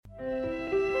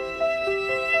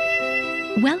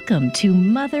Welcome to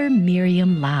Mother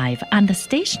Miriam Live on the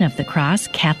Station of the Cross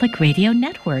Catholic Radio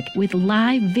Network with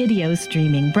live video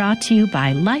streaming brought to you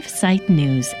by LifeSite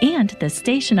News and the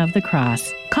Station of the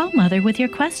Cross. Call Mother with your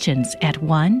questions at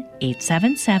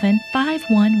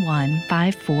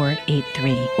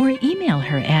 1-877-511-5483 or email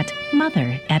her at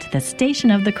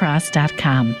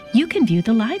mother@thestationofthecross.com. You can view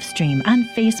the live stream on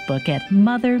Facebook at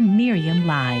Mother Miriam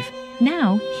Live.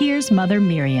 Now, here's Mother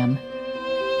Miriam.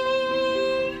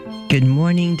 Good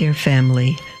morning, dear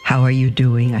family. How are you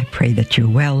doing? I pray that you're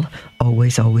well.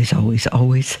 Always, always, always,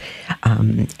 always.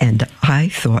 And I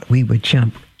thought we would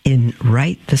jump in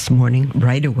right this morning,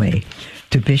 right away,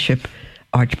 to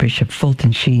Archbishop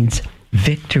Fulton Sheen's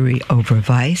Victory Over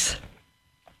Vice,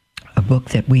 a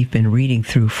book that we've been reading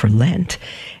through for Lent.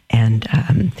 And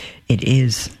it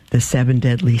is the 7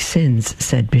 deadly sins,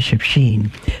 said Bishop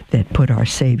Sheen, that put our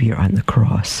Savior on the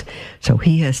cross. So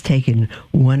he has taken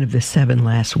one of the 7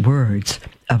 last words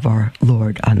of our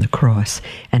Lord on the cross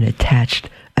and attached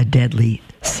a deadly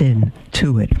sin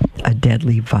to it, a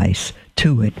deadly vice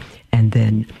to it, and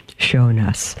then shown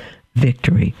us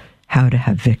victory, how to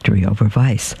have victory over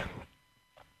vice.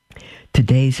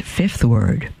 Today's 5th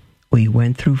word, we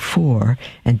went through 4,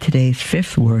 and today's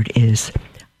 5th word is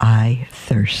I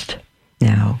thirst.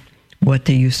 Now, what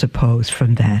do you suppose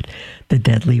from that the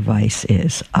deadly vice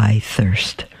is? I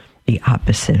thirst, the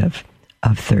opposite of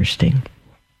thirsting.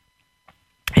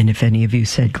 And if any of you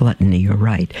said gluttony, you're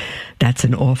right. That's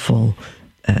an awful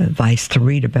vice to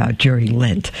read about during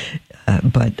Lent.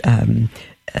 But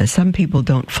some people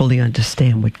don't fully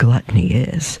understand what gluttony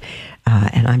is.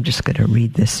 And I'm just going to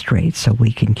read this straight so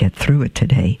we can get through it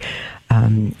today.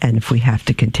 And if we have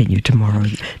to continue tomorrow,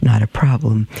 not a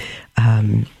problem.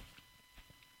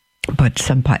 But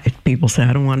some people say,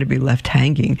 I don't want to be left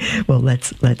hanging. Well,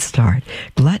 let's start.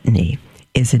 Gluttony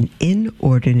is an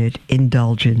inordinate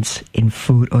indulgence in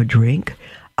food or drink,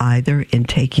 either in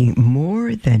taking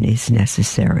more than is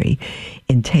necessary,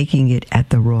 in taking it at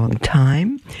the wrong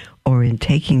time, or in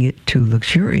taking it too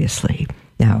luxuriously.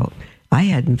 Now, I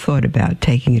hadn't thought about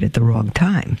taking it at the wrong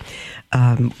time,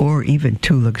 or even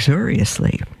too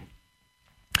luxuriously.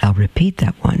 I'll repeat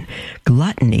that one.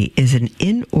 Gluttony is an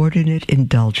inordinate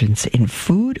indulgence in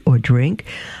food or drink,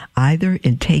 either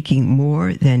in taking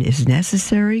more than is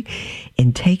necessary,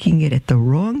 in taking it at the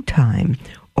wrong time,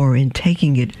 or in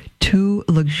taking it too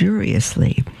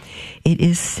luxuriously. It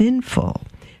is sinful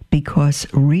because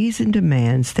reason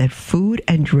demands that food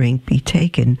and drink be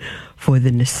taken for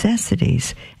the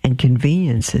necessities and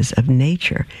conveniences of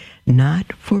nature,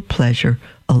 not for pleasure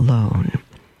alone.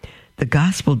 The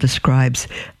gospel describes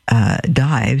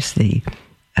Dives, the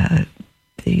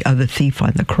other thief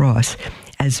on the cross,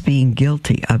 as being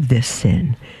guilty of this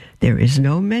sin. There is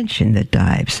no mention that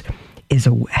Dives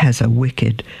was a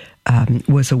wicked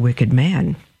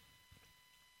man.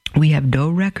 We have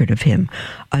no record of him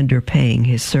underpaying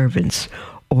his servants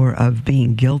or of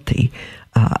being guilty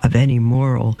of any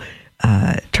moral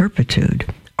turpitude.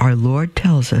 Our Lord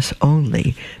tells us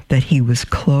only that he was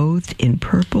clothed in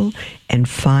purple and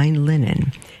fine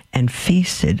linen and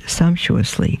feasted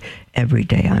sumptuously every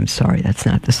day. I'm sorry, that's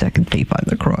not the second thief on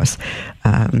the cross.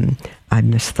 I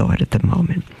misthought at the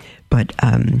moment. But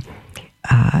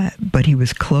he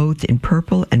was clothed in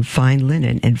purple and fine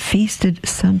linen and feasted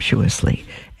sumptuously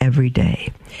every day.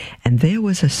 And there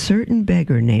was a certain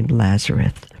beggar named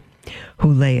Lazarus,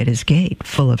 who lay at his gate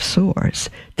full of sores,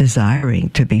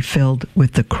 desiring to be filled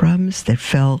with the crumbs that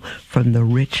fell from the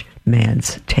rich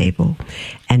man's table.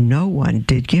 And no one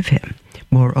did give him.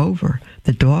 Moreover,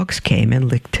 the dogs came and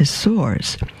licked his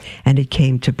sores. And it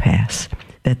came to pass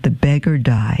that the beggar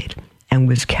died and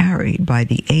was carried by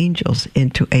the angels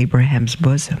into Abraham's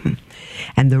bosom.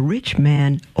 And the rich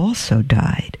man also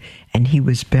died, and he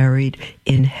was buried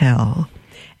in hell.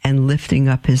 And lifting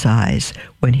up his eyes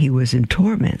when he was in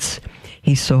torments,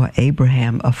 he saw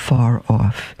Abraham afar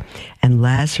off, and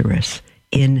Lazarus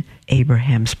in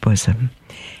Abraham's bosom.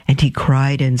 And he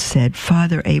cried and said,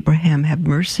 Father Abraham, have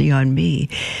mercy on me,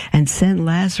 and send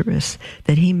Lazarus,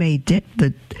 that he may dip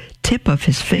the tip of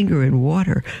his finger in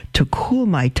water to cool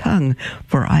my tongue,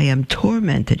 for I am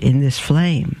tormented in this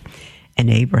flame. And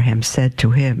Abraham said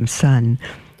to him, Son,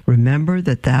 remember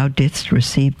that thou didst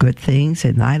receive good things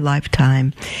in thy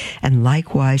lifetime, and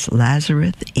likewise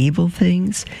Lazarus evil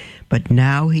things, but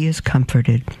now he is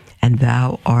comforted, and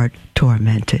thou art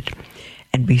tormented.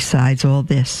 And besides all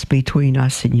this, between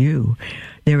us and you,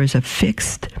 there is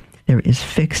fixed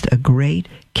a great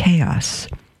chaos,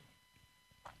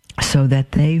 so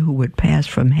that they who would pass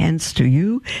from hence to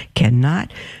you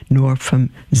cannot, nor from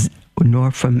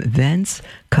thence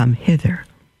come hither.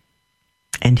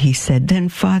 And he said, Then,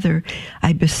 Father,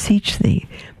 I beseech thee,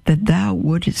 that thou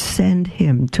wouldest send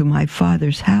him to my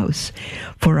father's house,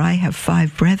 for I have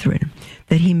 5 brethren,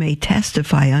 that he may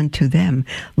testify unto them,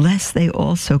 lest they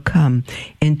also come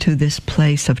into this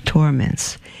place of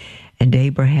torments. And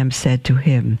Abraham said to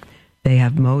him, They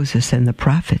have Moses and the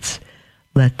prophets,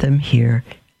 let them hear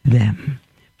them.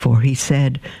 For he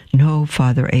said, No,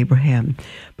 Father Abraham,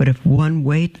 but if one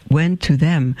went to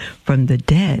them from the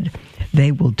dead,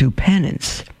 they will do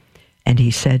penance. And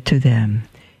he said to them,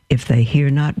 If they hear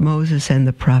not Moses and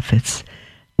the prophets,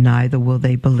 neither will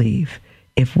they believe,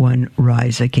 if one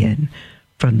rise again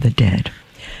from the dead.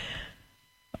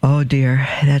 Oh dear,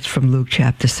 that's from Luke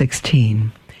chapter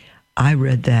 16. I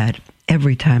read that.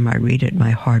 Every time I read it,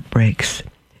 my heart breaks.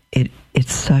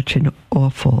 It's such an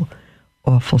awful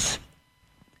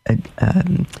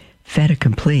fait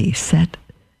accompli,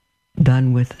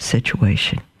 done with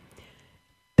situation.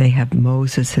 They have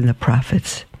Moses and the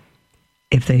prophets.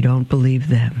 If they don't believe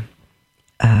them,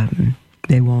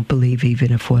 they won't believe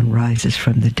even if one rises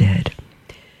from the dead.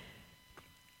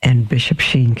 And Bishop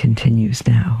Sheen continues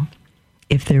now.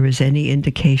 If there is any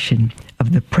indication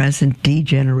of the present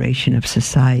degeneration of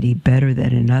society better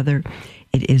than another,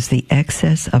 it is the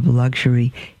excess of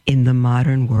luxury in the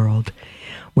modern world.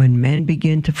 When men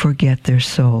begin to forget their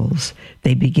souls,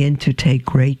 they begin to take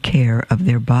great care of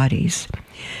their bodies.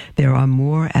 There are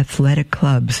more athletic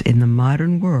clubs in the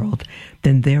modern world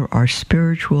than there are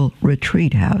spiritual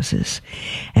retreat houses.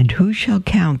 And who shall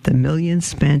count the millions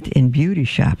spent in beauty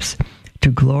shops to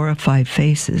glorify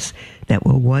faces that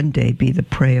will one day be the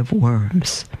prey of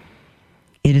worms?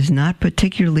 It is not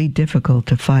particularly difficult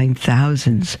to find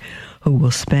thousands who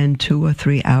will spend 2 or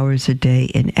 3 hours a day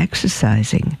in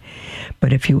exercising.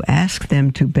 But if you ask them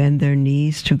to bend their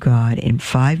knees to God in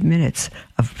 5 minutes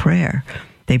of prayer,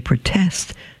 they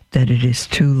protest that it is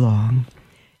too long.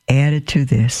 Added to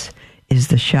this is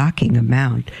the shocking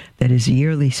amount that is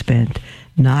yearly spent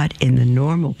not in the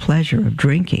normal pleasure of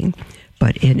drinking,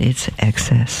 but in its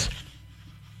excess.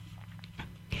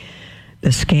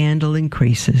 The scandal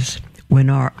increases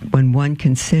when one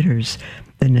considers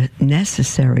the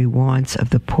necessary wants of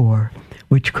the poor,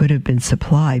 which could have been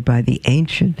supplied by the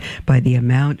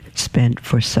amount spent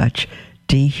for such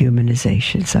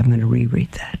dehumanizations. I'm going to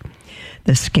reread that.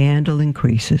 The scandal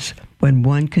increases when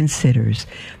one considers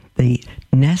the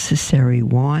necessary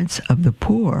wants of the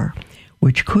poor,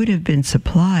 which could have been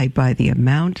supplied by the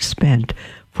amount spent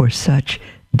for such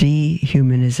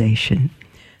dehumanization.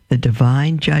 The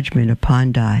divine judgment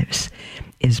upon dives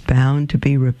is bound to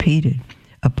be repeated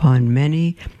upon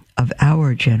many of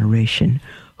our generation,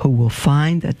 who will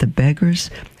find that the beggars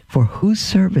for whose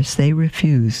service they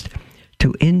refused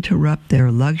to interrupt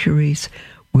their luxuries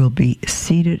will be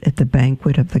seated at the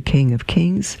banquet of the King of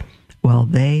Kings, while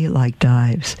they, like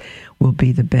Dives, will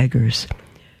be the beggars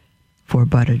for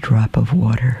but a drop of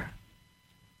water.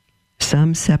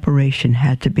 Some separation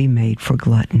had to be made for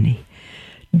gluttony,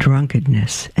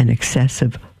 drunkenness, and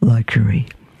excessive luxury.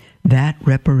 That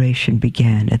reparation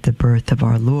began at the birth of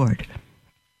our Lord.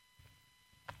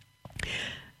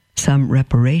 Some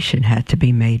reparation had to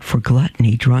be made for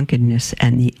gluttony, drunkenness,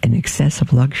 and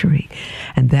excessive luxury.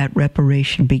 And that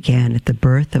reparation began at the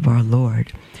birth of our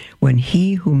Lord, when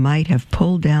he who might have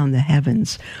pulled down the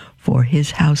heavens for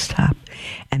his housetop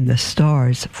and the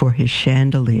stars for his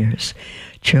chandeliers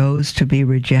chose to be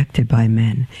rejected by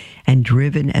men and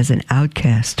driven as an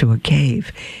outcast to a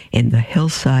cave in the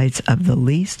hillsides of the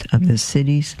least of the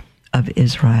cities of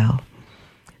Israel.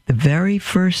 The very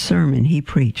first sermon he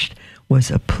preached was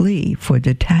a plea for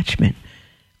detachment.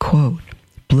 Quote,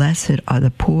 "Blessed are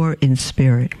the poor in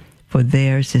spirit, for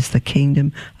theirs is the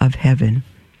kingdom of heaven."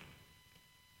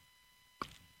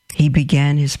 He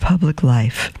began his public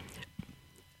life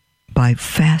by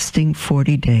fasting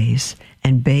 40 days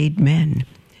and bade men,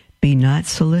 "Be not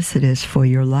solicitous for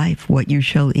your life, what you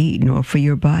shall eat, nor for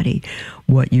your body,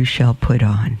 what you shall put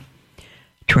on."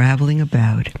 Traveling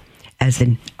about as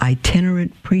an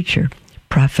itinerant preacher,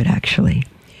 prophet actually,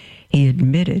 he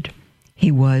admitted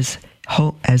he was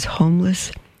as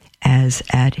homeless as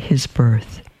at his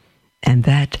birth, and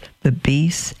that the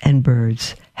beasts and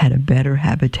birds had a better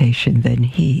habitation than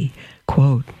he.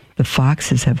 Quote, "The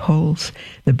foxes have holes,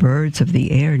 the birds of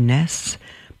the air nests,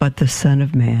 but the Son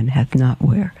of Man hath not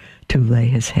where to lay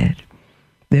his head."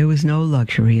 There was no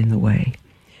luxury in the way.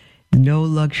 No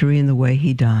luxury in the way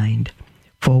he dined,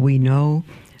 for we know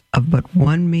of but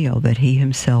one meal that he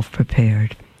himself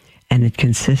prepared, and it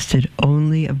consisted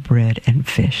only of bread and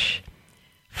fish.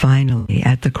 Finally,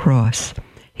 at the cross,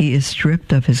 he is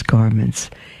stripped of his garments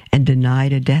and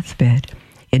denied a deathbed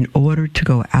in order to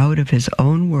go out of his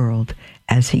own world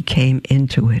as he came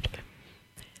into it.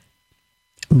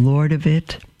 lord of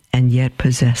it, and yet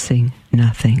possessing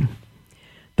nothing.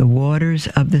 The waters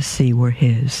of the sea were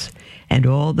his, and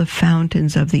all the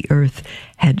fountains of the earth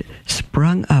had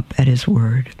sprung up at his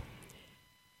word.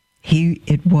 He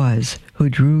it was who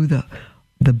drew the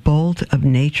bolt of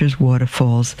nature's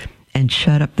waterfalls and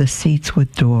shut up the seas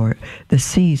with doors.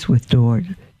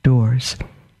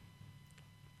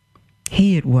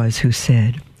 He it was who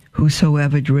said,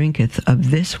 "Whosoever drinketh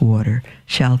of this water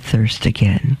shall thirst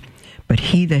again. But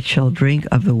he that shall drink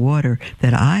of the water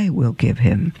that I will give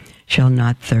him shall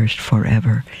not thirst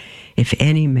forever. If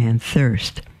any man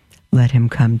thirst, let him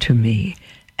come to me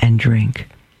and drink."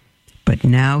 But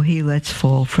now he lets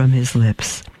fall from his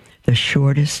lips the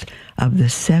shortest of the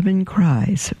 7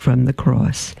 cries from the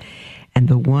cross, and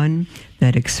the one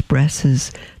that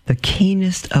expresses the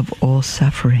keenest of all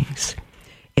sufferings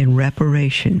in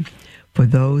reparation for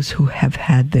those who have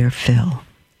had their fill.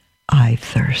 I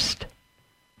thirst.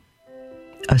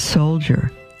 A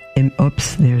soldier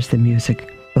oops, there's the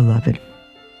music, beloved.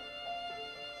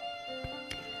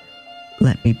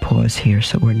 Let me pause here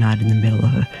so we're not in the middle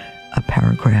of a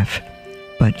paragraph.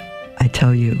 But I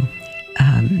tell you,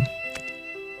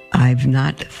 I've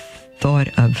not thought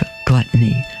of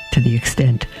gluttony to the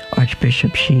extent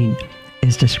Archbishop Sheen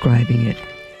is describing it,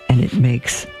 and it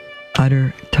makes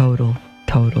utter, total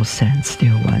sense,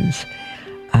 dear ones.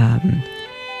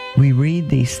 We read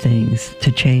these things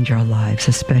to change our lives,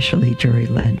 especially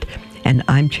during Lent, and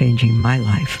I'm changing my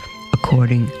life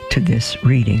according to this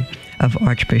reading of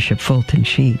Archbishop Fulton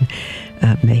Sheen.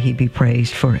 May he be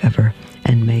praised forever,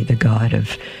 and may the God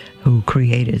who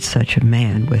created such a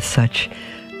man with such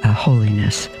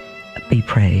holiness be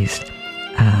praised.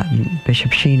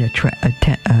 Bishop Sheen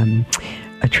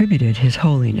attributed his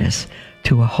holiness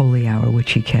to a holy hour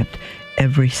which he kept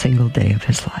every single day of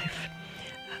his life.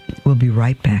 We'll be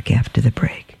right back after the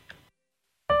break.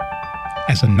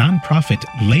 As a nonprofit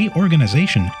lay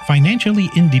organization financially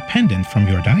independent from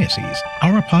your diocese,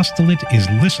 our apostolate is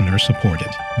listener-supported.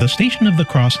 The Station of the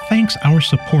Cross thanks our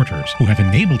supporters who have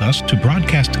enabled us to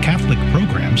broadcast Catholic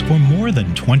programs for more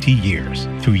than 20 years.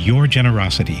 Through your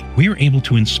generosity, we are able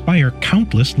to inspire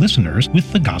countless listeners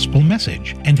with the gospel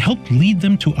message and help lead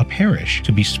them to a parish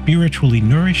to be spiritually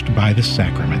nourished by the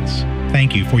sacraments.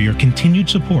 Thank you for your continued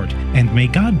support, and may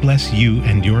God bless you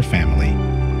and your family.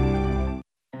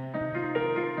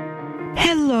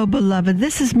 Hello, beloved.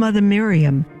 This is Mother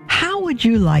Miriam. How would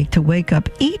you like to wake up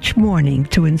each morning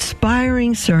to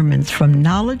inspiring sermons from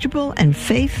knowledgeable and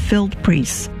faith-filled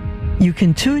priests? You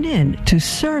can tune in to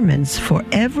Sermons for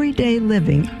Everyday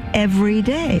Living every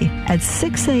day at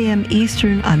 6 a.m.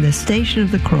 Eastern on the Station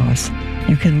of the Cross.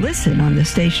 You can listen on the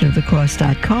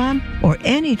stationofthecross.com or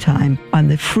anytime on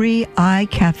the free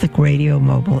iCatholic Radio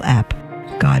mobile app.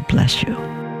 God bless you.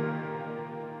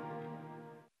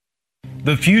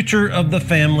 The future of the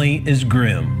family is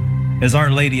grim. As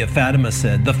Our Lady of Fatima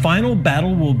said, the final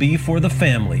battle will be for the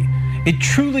family. It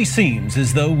truly seems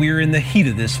as though we're in the heat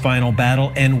of this final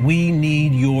battle, and we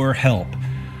need your help.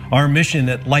 Our mission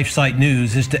at LifeSite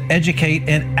News is to educate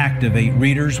and activate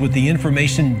readers with the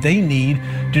information they need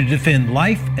to defend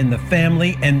life and the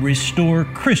family and restore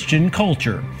Christian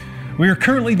culture. We are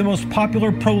currently the most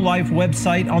popular pro-life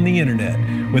website on the internet,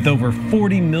 with over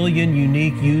 40 million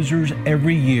unique users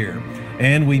every year.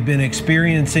 And we've been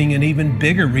experiencing an even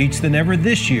bigger reach than ever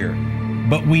this year.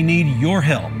 But we need your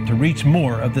help to reach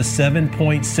more of the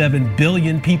 7.7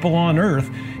 billion people on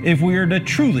Earth if we are to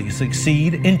truly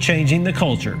succeed in changing the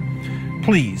culture.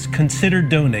 Please consider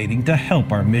donating to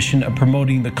help our mission of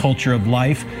promoting the culture of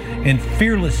life and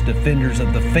fearless defenders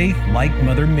of the faith like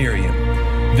Mother Miriam.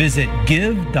 Visit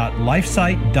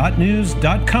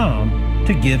give.lifesite.news.com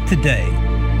to give today.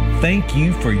 Thank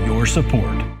you for your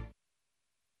support.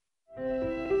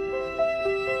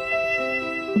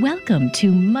 Welcome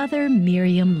to Mother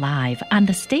Miriam Live on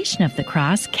the Station of the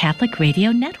Cross Catholic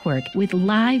Radio Network with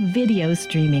live video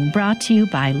streaming brought to you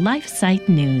by LifeSite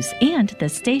News and the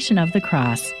Station of the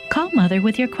Cross. Call Mother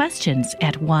with your questions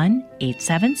at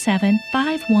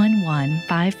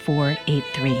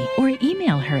 1-877-511-5483 or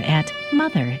email her at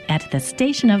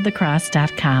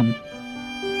mother@thestationofthecross.com.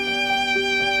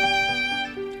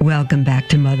 Welcome back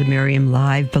to Mother Miriam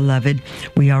Live, beloved.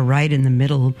 We are right in the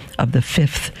middle of the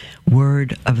fifth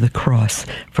word of the cross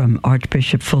from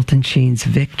Archbishop Fulton Sheen's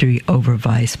Victory Over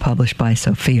Vice, published by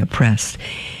Sophia Press.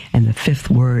 And the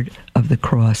fifth word of the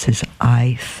cross is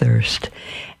I thirst.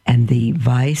 And the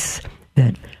vice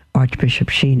that Archbishop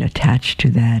Sheen attached to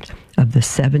that of the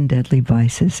 7 deadly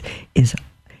vices is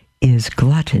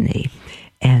gluttony.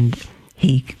 And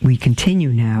we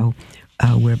continue now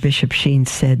where Bishop Sheen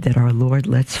said that our Lord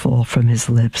lets fall from his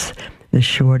lips the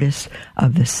shortest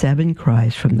of the 7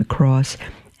 cries from the cross,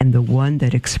 and the one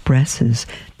that expresses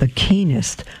the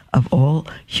keenest of all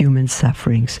human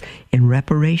sufferings in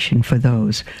reparation for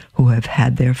those who have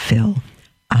had their fill.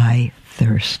 I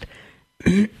thirst.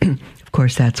 Of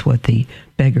course, that's what the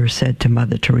beggar said to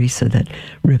Mother Teresa, that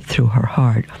ripped through her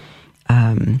heart,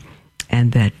 and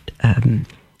that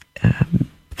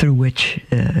through which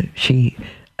she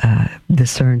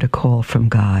discerned a call from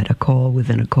God, a call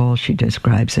within a call, she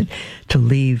describes it, to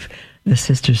leave the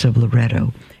Sisters of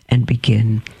Loretto and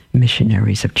begin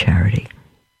missionaries of charity.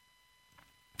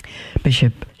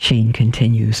 Bishop Sheen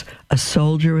continues, a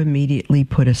soldier immediately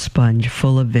put a sponge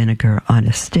full of vinegar on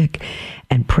a stick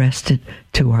and pressed it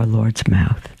to our Lord's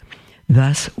mouth.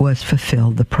 Thus was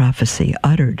fulfilled the prophecy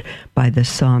uttered by the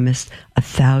psalmist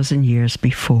 1,000 years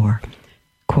before.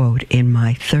 Quote, in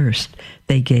my thirst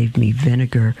they gave me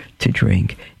vinegar to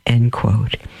drink, end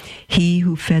quote. He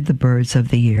who fed the birds of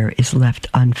the air is left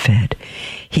unfed.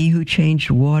 He who changed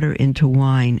water into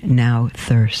wine now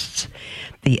thirsts.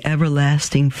 The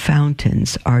everlasting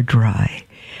fountains are dry.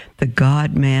 The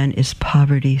God-man is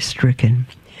poverty-stricken.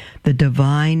 The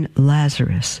divine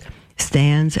Lazarus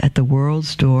stands at the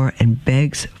world's door and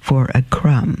begs for a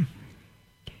crumb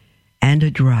and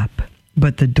a drop,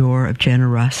 but the door of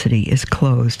generosity is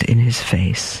closed in his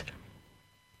face.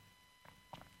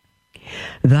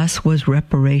 Thus was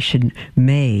reparation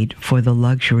made for the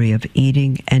luxury of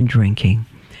eating and drinking.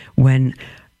 When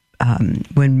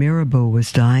Mirabeau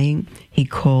was dying, he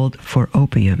called for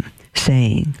opium,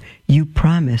 saying, you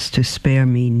promised to spare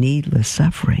me needless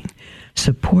suffering.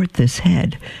 Support this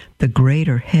head, the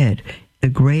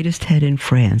greatest head in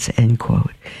France, end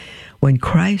quote. When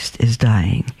Christ is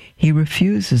dying, he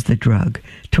refuses the drug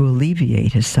to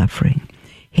alleviate his suffering.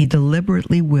 He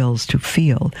deliberately wills to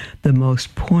feel the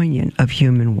most poignant of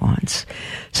human wants,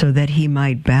 so that he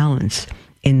might balance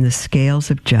in the scales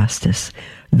of justice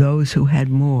those who had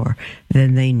more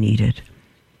than they needed.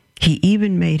 He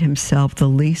even made himself the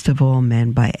least of all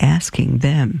men by asking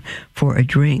them for a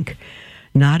drink,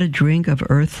 not a drink of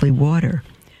earthly water.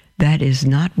 That is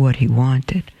not what he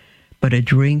wanted, but a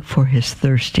drink for his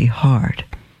thirsty heart,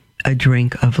 a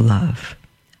drink of love.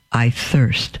 I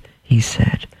thirst, he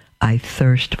said. I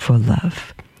thirst for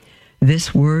love.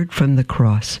 This word from the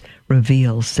cross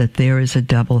reveals that there is a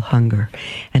double hunger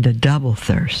and a double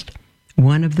thirst,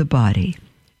 one of the body,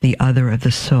 the other of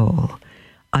the soul.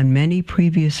 On many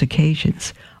previous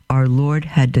occasions, our Lord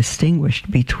had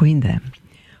distinguished between them.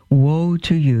 Woe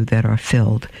to you that are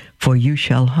filled, for you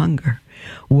shall hunger.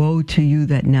 Woe to you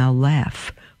that now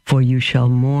laugh, for you shall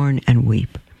mourn and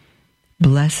weep.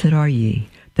 Blessed are ye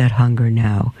that hunger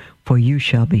now, for you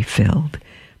shall be filled.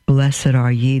 Blessed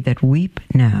are ye that weep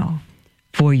now,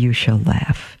 for you shall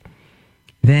laugh.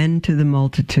 Then to the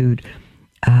multitude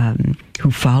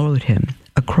who followed him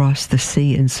across the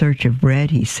sea in search of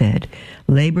bread, he said,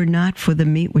 labor not for the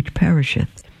meat which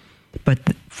perisheth, but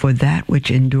for that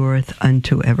which endureth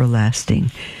unto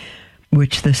everlasting,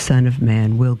 which the Son of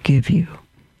Man will give you.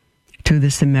 To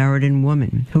the Samaritan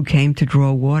woman who came to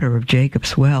draw water of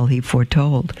Jacob's well, he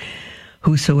foretold,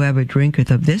 whosoever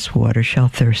drinketh of this water shall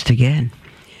thirst again.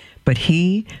 But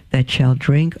he that shall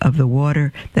drink of the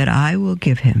water that I will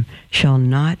give him shall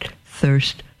not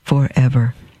thirst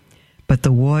forever. But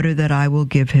the water that I will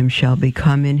give him shall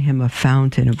become in him a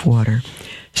fountain of water,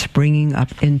 springing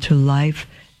up into life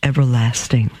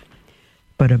everlasting.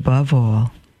 But above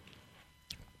all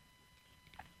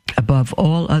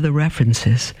other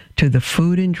references to the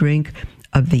food and drink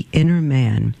of the inner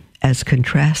man as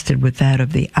contrasted with that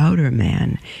of the outer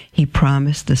man, he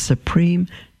promised the supreme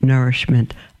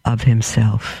nourishment of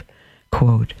himself.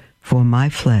 Quote, for my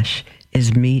flesh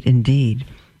is meat indeed,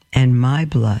 and my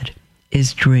blood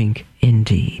is drink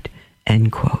indeed,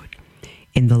 end quote.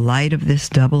 In the light of this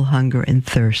double hunger and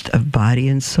thirst of body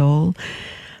and soul,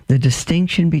 the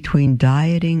distinction between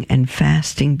dieting and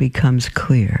fasting becomes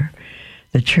clear.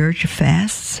 The church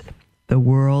fasts, the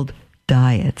world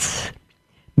diets.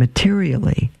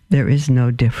 Materially, there is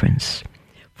no difference.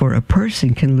 For a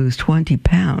person can lose 20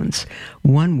 pounds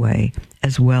one way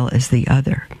as well as the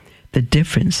other. The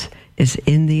difference is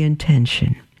in the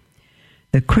intention.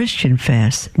 The Christian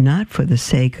fasts not for the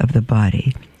sake of the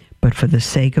body, but for the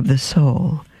sake of the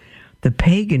soul. The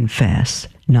pagan fasts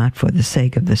not for the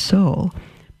sake of the soul,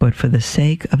 but for the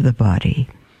sake of the body.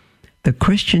 The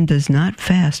Christian does not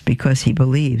fast because he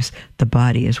believes the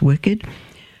body is wicked,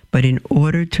 but in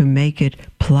order to make it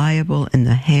pliable in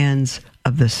the hands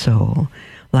of the soul,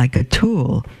 like a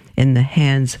tool in the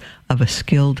hands of a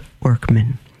skilled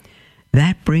workman.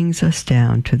 That brings us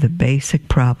down to the basic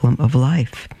problem of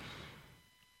life.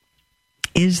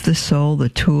 Is the soul the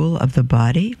tool of the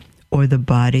body, or the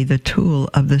body the tool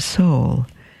of the soul?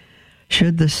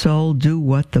 Should the soul do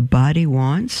what the body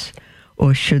wants,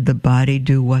 or should the body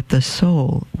do what the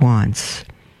soul wants?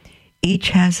 Each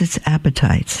has its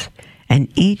appetites,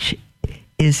 and each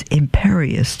is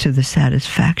imperious to the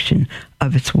satisfaction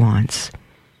of its wants.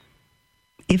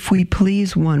 If we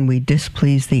please one, we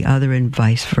displease the other, and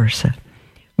vice versa.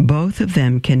 Both of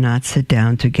them cannot sit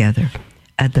down together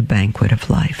at the banquet of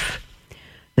life.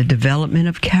 The development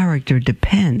of character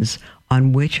depends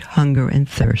on which hunger and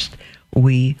thirst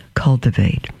we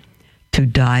cultivate, to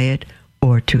diet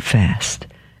or to fast.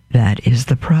 That is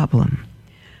the problem.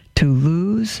 To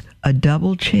lose a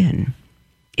double chin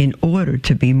in order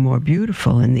to be more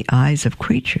beautiful in the eyes of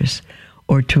creatures,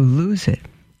 or to lose it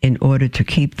in order to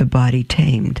keep the body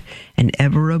tamed and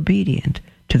ever obedient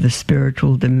to the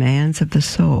spiritual demands of the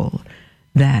soul,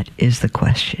 that is the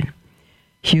question.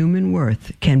 Human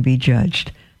worth can be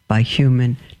judged by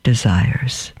human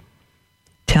desires.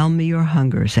 Tell me your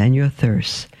hungers and your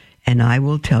thirsts, and I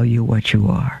will tell you what you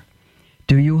are.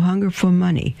 Do you hunger for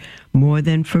money more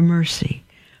than for mercy,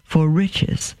 for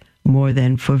riches more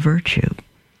than for virtue,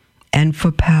 and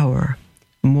for power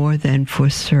more than for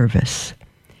service?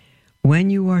 When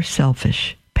you are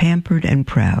selfish, pampered, and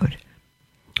proud,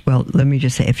 well, let me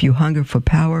just say, if you hunger for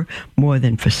power more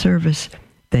than for service,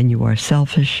 then you are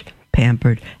selfish,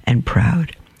 pampered, and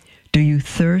proud. Do you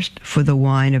thirst for the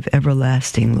wine of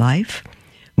everlasting life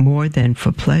more than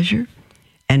for pleasure,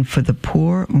 and for the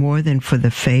poor more than for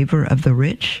the favor of the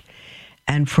rich,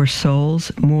 and for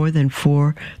souls more than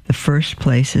for the first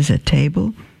places at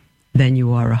table? Then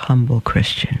you are a humble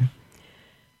Christian.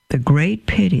 The great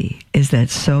pity is that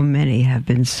so many have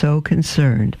been so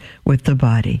concerned with the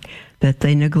body that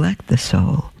they neglect the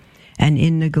soul, and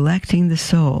in neglecting the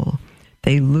soul,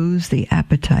 they lose the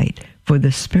appetite for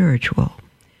the spiritual.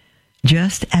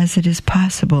 Just as it is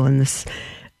possible in the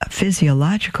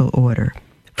physiological order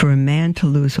for a man to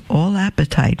lose all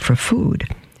appetite for food,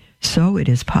 so it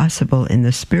is possible in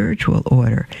the spiritual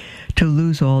order to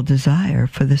lose all desire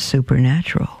for the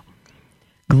supernatural.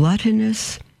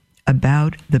 Gluttonous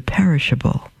about the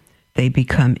perishable, they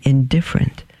become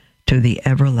indifferent to the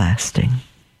everlasting.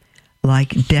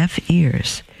 Like deaf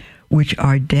ears, which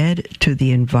are dead to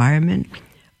the environment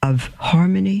of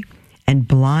harmony, and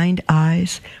blind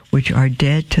eyes, which are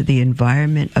dead to the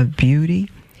environment of beauty,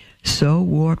 so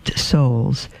warped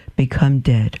souls become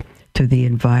dead to the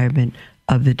environment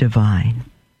of the divine.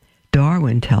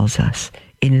 Darwin tells us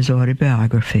in his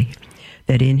autobiography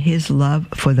that in his love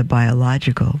for the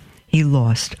biological, he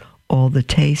lost all the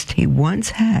taste he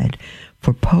once had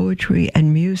for poetry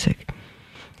and music,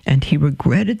 and he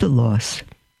regretted the loss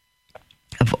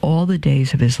of all the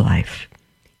days of his life.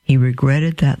 He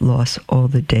regretted that loss all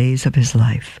the days of his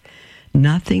life.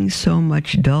 Nothing so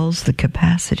much dulls the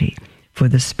capacity for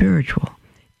the spiritual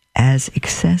as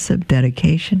excessive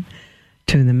dedication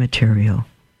to the material.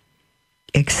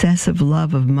 Excessive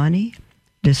love of money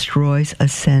destroys a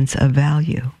sense of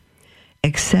value.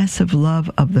 Excessive love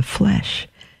of the flesh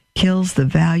kills the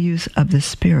values of the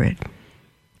spirit.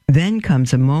 Then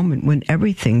comes a moment when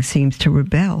everything seems to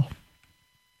rebel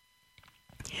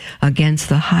against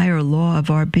the higher law of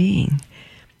our being.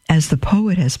 As the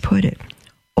poet has put it,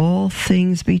 all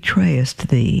things betrayest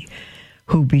thee,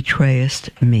 who betrayest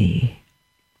me.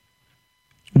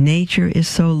 Nature is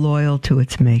so loyal to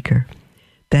its maker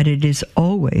that it is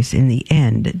always in the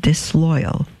end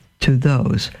disloyal to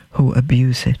those who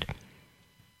abuse it.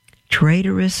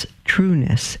 Traitorous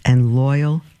trueness and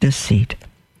loyal deceit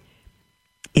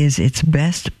is its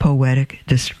best poetic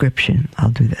description.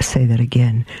 Say that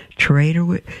again.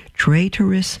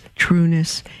 Traitorous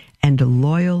trueness and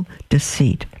loyal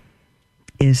deceit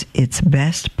is its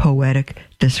best poetic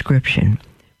description.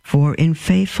 For in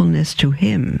faithfulness to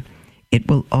him, it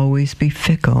will always be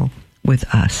fickle with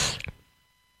us.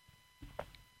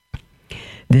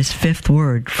 This fifth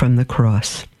word from the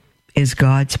cross is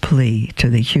God's plea to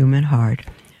the human heart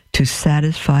to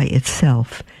satisfy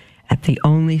itself at the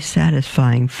only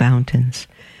satisfying fountains.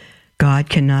 God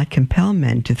cannot compel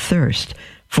men to thirst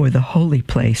for the holy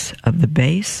place of the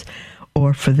base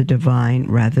or for the divine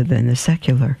rather than the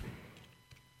secular.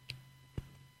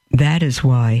 That is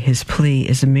why his plea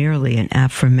is merely an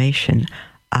affirmation,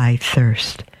 I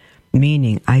thirst,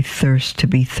 meaning I thirst to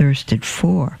be thirsted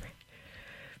for.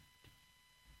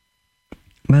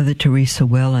 Mother Teresa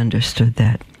well understood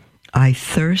that. I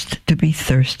thirst to be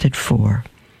thirsted for,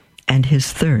 and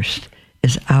his thirst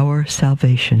is our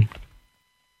salvation.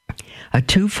 A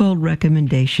twofold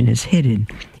recommendation is hidden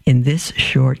in this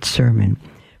short sermon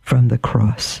from the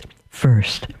cross.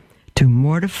 First, to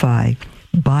mortify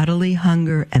bodily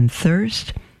hunger and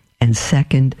thirst, and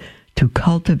second, to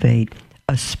cultivate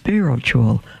a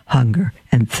spiritual hunger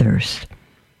and thirst.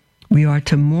 We are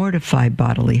to mortify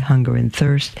bodily hunger and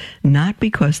thirst, not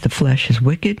because the flesh is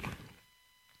wicked,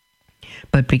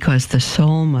 but because the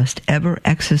soul must ever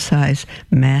exercise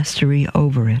mastery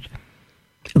over it,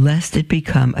 lest it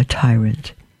become a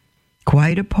tyrant.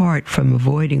 Quite apart from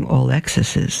avoiding all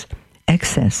excesses,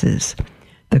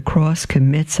 the cross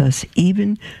commits us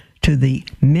even to the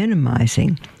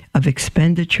minimizing of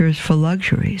expenditures for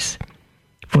luxuries,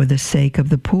 for the sake of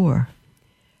the poor.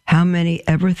 How many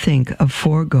ever think of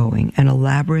foregoing an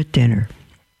elaborate dinner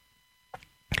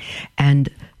and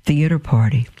theater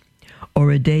party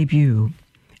or a debut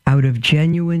out of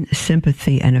genuine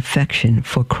sympathy and affection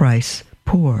for Christ's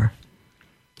poor?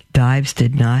 Dives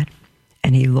did not,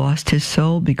 and he lost his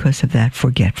soul because of that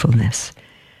forgetfulness.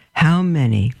 How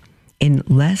many, in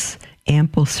less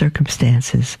ample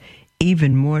circumstances,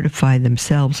 even mortify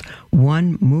themselves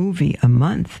one movie a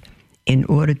month in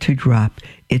order to drop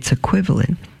its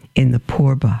equivalent in the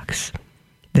poor box,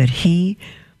 that he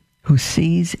who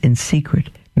sees in secret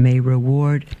may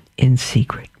reward in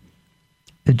secret.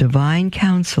 The divine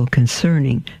counsel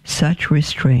concerning such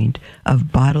restraint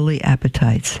of bodily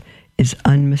appetites is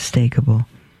unmistakable.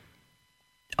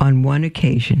 On one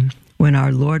occasion, when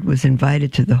our Lord was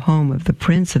invited to the home of the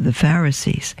prince of the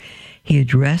Pharisees, he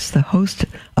addressed the host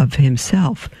of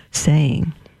himself,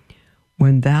 saying,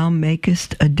 "When thou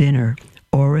makest a dinner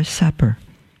or a supper,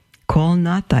 call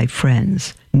not thy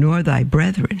friends, nor thy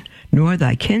brethren, nor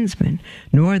thy kinsmen,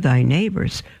 nor thy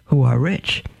neighbors who are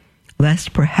rich,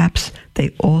 lest perhaps they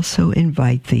also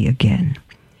invite thee again,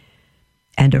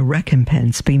 and a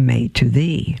recompense be made to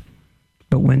thee.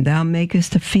 But when thou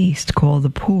makest a feast, call the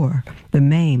poor, the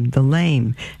maimed, the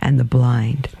lame, and the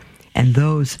blind, and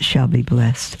those shall be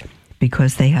blessed,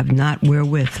 because they have not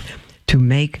wherewith to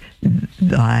make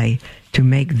thee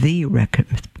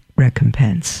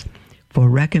recompense. For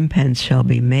recompense shall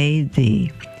be made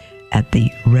thee at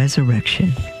the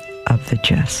resurrection of the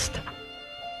just."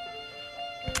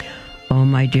 Oh,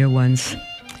 my dear ones,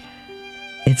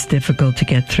 it's difficult to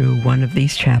get through one of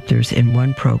these chapters in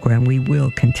one program. We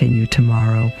will continue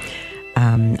tomorrow.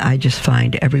 I just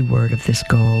find every word of this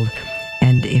gold.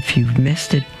 And if you've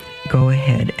missed it, go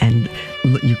ahead and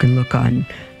you can look on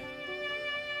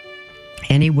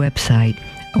any website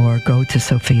or go to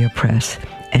Sophia Press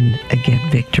and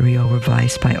get Victory Over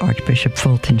Vice by Archbishop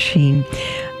Fulton Sheen.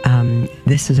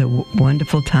 This is a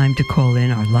wonderful time to call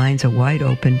in. Our lines are wide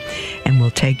open, and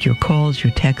we'll take your calls,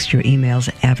 your texts, your emails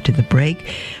after the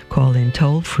break. Call in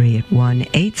toll-free at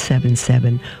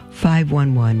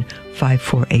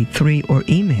 1-877-511-5483 or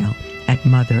email at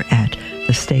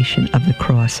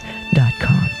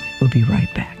mother@thestationofthecross.com. We'll be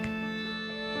right back.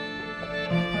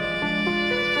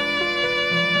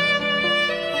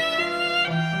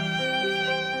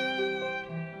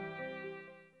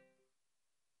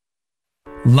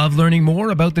 Love learning more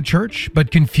about the church,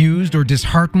 but confused or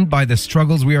disheartened by the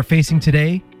struggles we are facing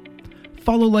today?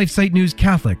 Follow LifeSite News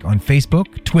Catholic on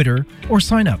Facebook, Twitter, or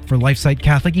sign up for LifeSite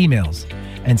Catholic emails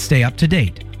and stay up to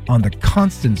date on the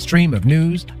constant stream of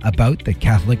news about the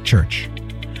Catholic Church.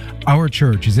 Our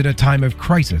church is in a time of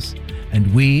crisis,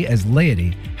 and we as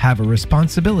laity have a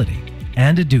responsibility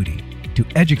and a duty to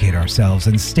educate ourselves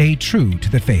and stay true to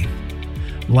the faith.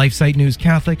 LifeSite News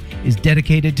Catholic is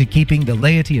dedicated to keeping the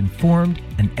laity informed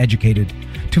and educated.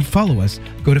 To follow us,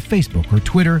 go to Facebook or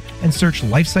Twitter and search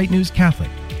LifeSite News Catholic.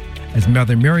 As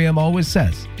Mother Miriam always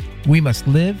says, we must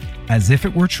live as if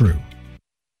it were true.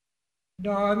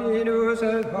 Dominus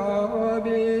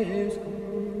vobiscum,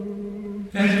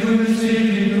 et cum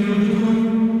sigillum,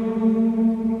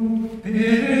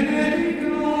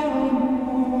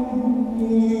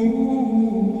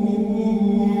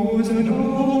 benedictamus Domino.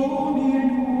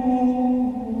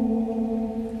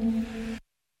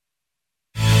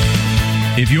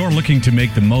 If you're looking to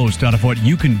make the most out of what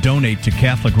you can donate to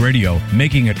Catholic Radio,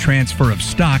 making a transfer of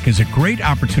stock is a great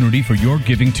opportunity for your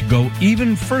giving to go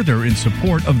even further in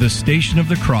support of the Station of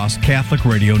the Cross Catholic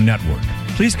Radio Network.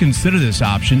 Please consider this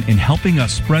option in helping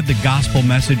us spread the gospel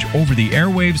message over the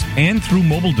airwaves and through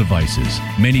mobile devices.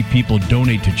 Many people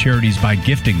donate to charities by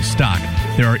gifting stock.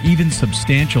 There are even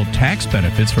substantial tax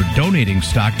benefits for donating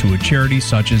stock to a charity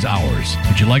such as ours.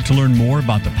 Would you like to learn more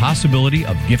about the possibility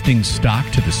of gifting stock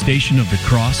to the Station of the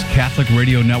Cross Catholic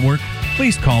Radio Network?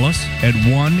 Please call us at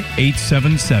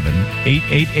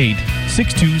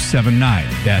 1-877-888-6279.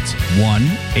 That's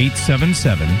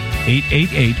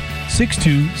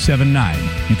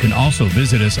 1-877-888-6279. You can also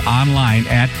visit us online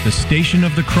at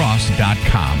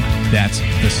thestationofthecross.com. That's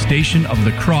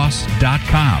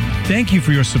thestationofthecross.com. Thank you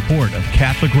for your support of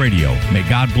Catholic Radio. May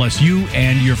God bless you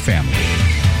and your family.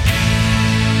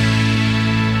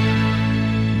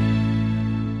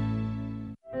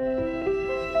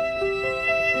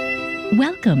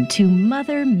 Welcome to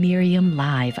Mother Miriam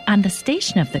Live on the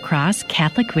Station of the Cross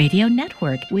Catholic Radio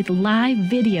Network with live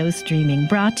video streaming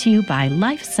brought to you by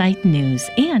LifeSite News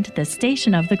and the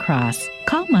Station of the Cross.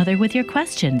 Call Mother with your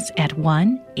questions at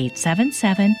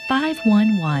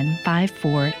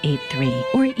 1-877-511-5483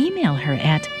 or email her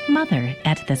at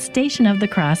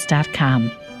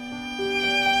mother@thestationofthecross.com.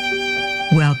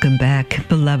 Welcome back,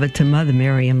 beloved, to Mother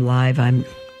Miriam Live. I'm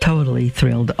totally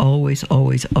thrilled, always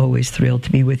thrilled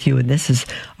to be with you. And this is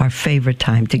our favorite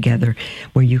time together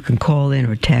where you can call in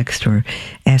or text or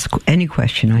ask any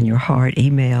question on your heart,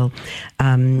 email.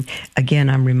 Again,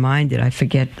 I'm reminded, I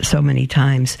forget so many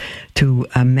times to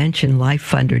mention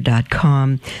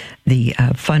lifefunder.com, the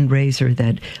fundraiser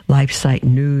that LifeSite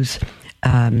News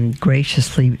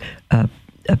graciously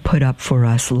put up for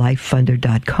us,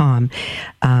 lifefunder.com.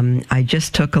 I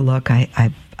just took a look.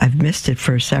 I've missed it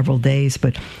for several days,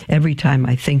 but every time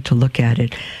I think to look at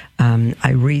it,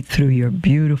 I read through your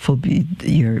beautiful,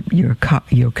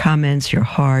 your comments, your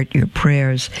heart, your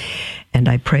prayers, and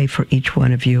I pray for each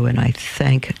one of you, and I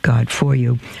thank God for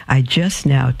you. I just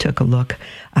now took a look.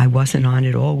 I wasn't on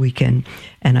it all weekend,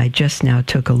 and I just now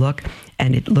took a look,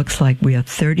 and it looks like we are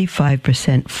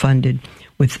 35% funded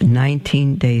with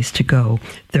 19 days to go,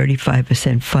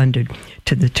 35% funded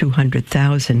to the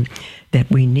 $200,000 that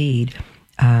we need.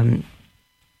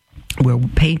 We're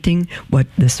painting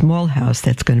the small house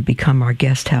that's going to become our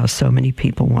guest house. So many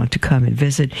people want to come and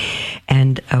visit.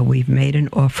 And we've made an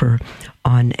offer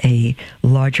on a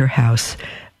larger house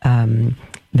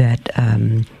that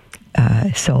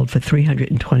sold for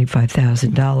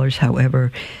 $325,000.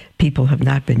 However, people have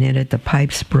not been in it. The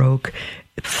pipes broke,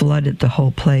 it flooded the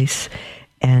whole place.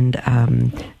 And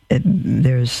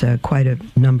there's quite a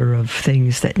number of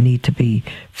things that need to be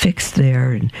fixed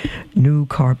there, and new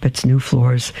carpets, new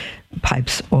floors,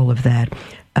 pipes, all of that.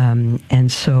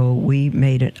 And so we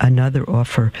made another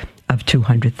offer of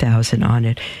 $200,000 on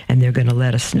it, and they're going to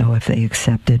let us know if they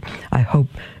accept it. I hope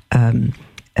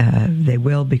they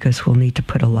will, because we'll need to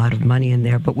put a lot of money in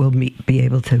there, but we'll be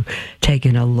able to take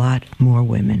in a lot more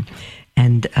women.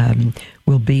 And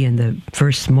we'll be in the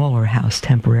first smaller house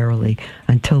temporarily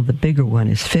until the bigger one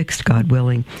is fixed, God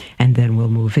willing, and then we'll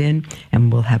move in and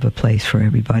we'll have a place for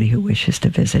everybody who wishes to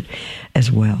visit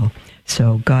as well.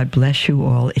 So God bless you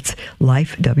all. It's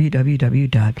life,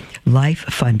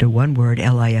 www.lifefunder, one word,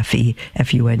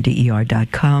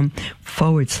 LIFEFUNDER.com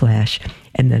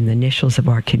 / and then the initials of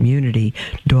our community,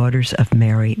 Daughters of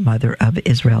Mary, Mother of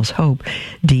Israel's Hope,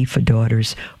 D for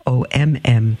Daughters,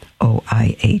 OMMOIH.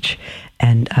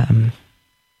 And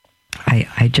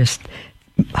I just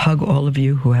hug all of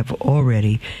you who have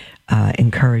already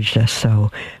encouraged us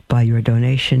so by your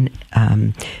donation,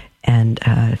 and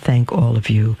thank all of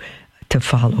you to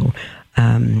follow.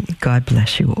 God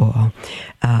bless you all.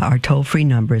 Our toll-free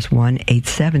number is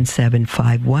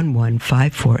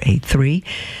 1-877-511-5483.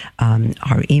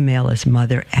 Our email is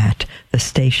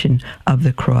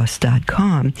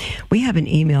mother@thestationofthecross.com. We have an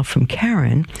email from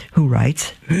Karen who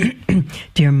writes,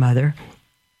 Dear Mother,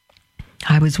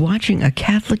 I was watching a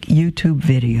Catholic YouTube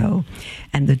video,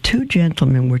 and the two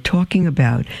gentlemen were talking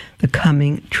about the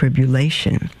coming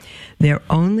tribulation. Their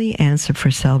only answer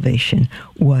for salvation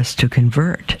was to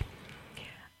convert.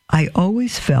 I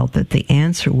always felt that the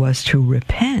answer was to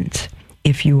repent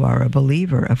if you are a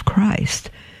believer of Christ.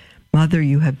 Mother,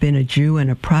 you have been a Jew and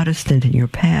a Protestant in your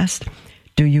past.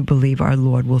 Do you believe our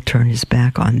Lord will turn his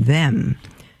back on them?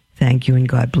 Thank you, and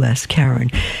God bless.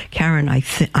 Karen. Karen,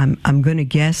 I'm going to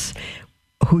guess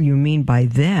who you mean by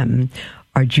them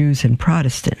are Jews and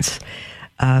Protestants.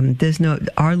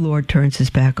 Our Lord turns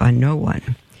his back on no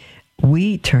one.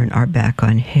 We turn our back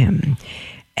on him.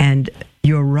 And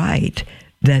you're right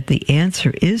that the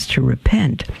answer is to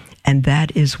repent, and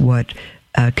that is what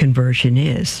conversion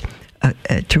is.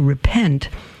 To repent,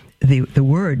 the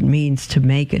word means to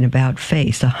make an about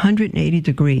face, 180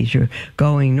 degrees. You're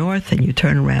going north and you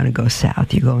turn around and go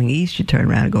south. You're going east, you turn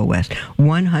around and go west.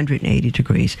 180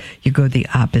 degrees. You go the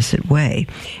opposite way.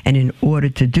 And in order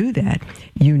to do that,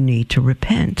 you need to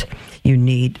repent. You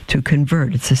need to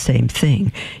convert. It's the same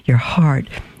thing. Your heart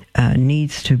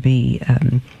needs to be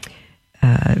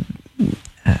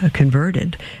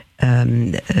converted.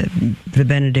 The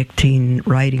Benedictine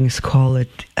writings call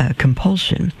it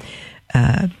compulsion.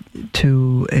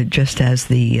 Just as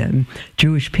the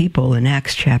Jewish people in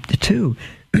Acts chapter 2,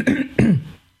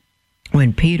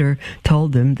 when Peter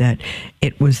told them that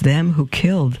it was them who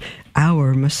killed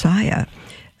our Messiah,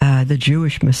 the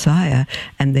Jewish Messiah,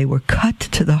 and they were cut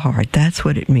to the heart. That's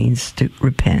what it means to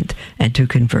repent and to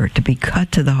convert, to be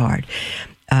cut to the heart.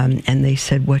 And they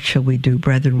said, "What shall we do,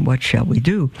 brethren? What shall we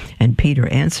do?" And Peter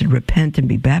answered, "Repent and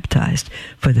be baptized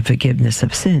for the forgiveness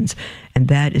of sins." And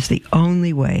that is the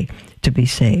only way to be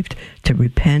saved, to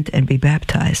repent and be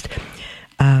baptized.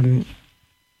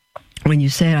 When you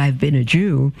said I've been a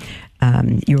Jew,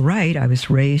 you're right. I was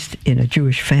raised in a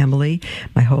Jewish family.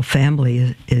 My whole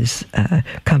family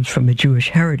comes from a Jewish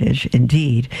heritage,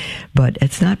 indeed, but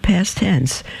it's not past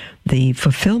tense. The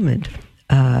fulfillment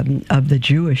of the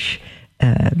Jewish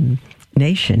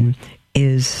nation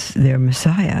is their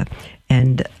Messiah.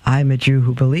 And I'm a Jew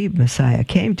who believed Messiah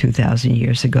came 2,000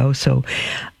 years ago, so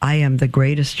I am the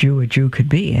greatest Jew a Jew could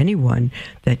be. Anyone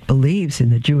that believes in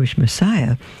the Jewish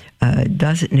Messiah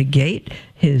doesn't negate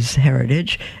his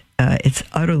heritage. It's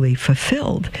utterly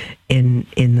fulfilled in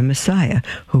the Messiah,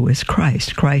 who is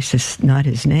Christ. Christ is not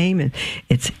his name,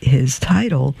 it's his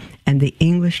title, and the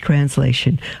English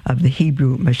translation of the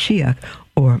Hebrew Mashiach,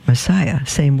 or Messiah,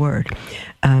 same word.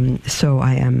 So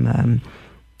I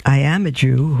am a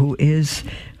Jew who is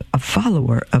a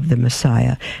follower of the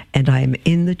Messiah, and I am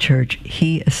in the church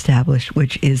he established,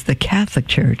 which is the Catholic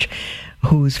Church,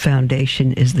 whose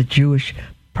foundation is the Jewish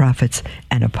prophets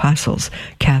and apostles.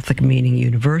 Catholic meaning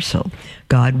universal.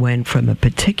 God went from a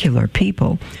particular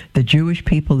people, the Jewish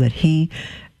people that he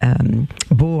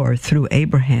bore through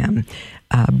Abraham,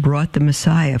 brought the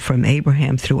Messiah from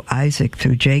Abraham through Isaac,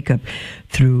 through Jacob's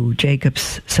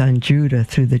son Judah,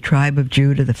 through the tribe of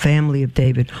Judah, the family of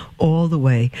David, all the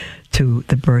way to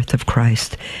the birth of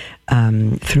Christ,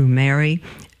 through Mary,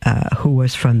 who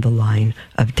was from the line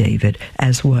of David,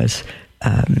 as was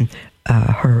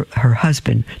her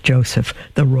husband Joseph,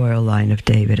 the royal line of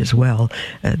David as well.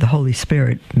 The Holy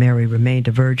Spirit, Mary remained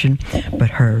a virgin, but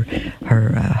her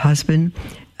husband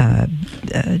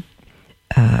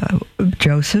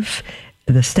Joseph,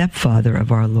 the stepfather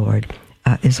of our Lord,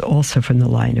 is also from the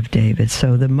line of David.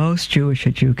 So the most Jewish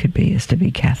a Jew could be is to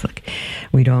be Catholic.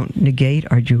 We don't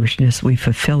negate our Jewishness, we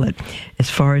fulfill it. As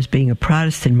far as being a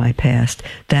Protestant in my past,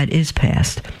 that is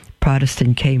past.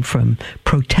 Protestant came from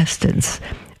Protestants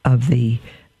of the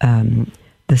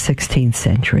 16th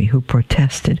century who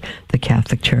protested the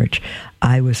Catholic Church.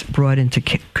 I was brought into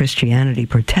Christianity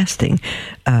protesting,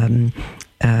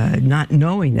 not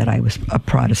knowing that I was a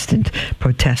Protestant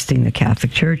protesting the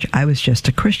Catholic Church. I was just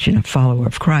a Christian, a follower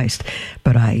of Christ.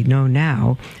 But I know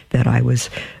now that I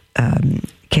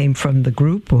came from the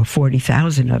group, or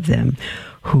 40,000 of them,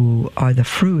 who are the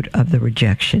fruit of the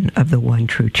rejection of the one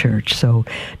true church. So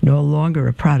no longer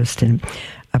a Protestant.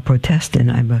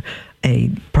 I'm a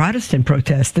Protestant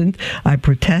Protestant. I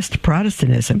protest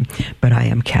Protestantism, but I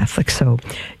am Catholic. So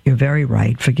you're very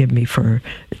right. Forgive me for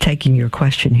taking your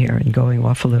question here and going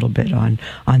off a little bit on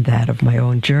that of my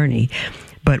own journey.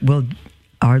 But will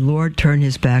our Lord turn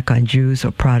his back on Jews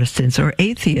or Protestants or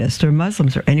atheists or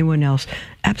Muslims or anyone else?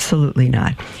 Absolutely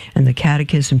not. And the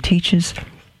Catechism teaches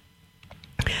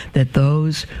that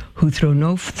those who through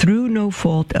no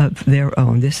fault of their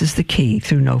own, this is the key,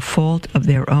 through no fault of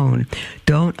their own,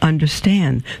 don't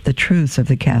understand the truths of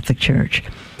the Catholic Church,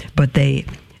 but they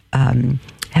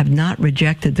have not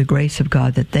rejected the grace of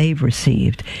God that they've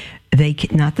received.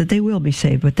 Not that they will be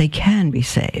saved, but they can be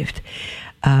saved.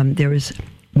 There is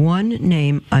one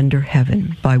name under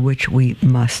heaven by which we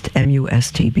must,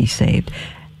 M-U-S-T, be saved.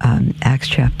 Acts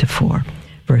chapter 4,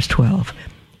 verse 12.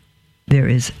 There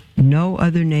is no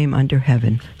other name under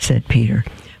heaven, said Peter,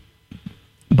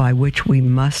 by which we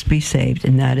must be saved,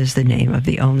 and that is the name of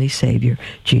the only Savior,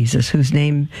 Jesus, whose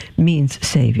name means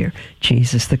Savior,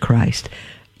 Jesus the Christ,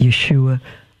 Yeshua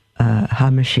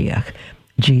HaMashiach,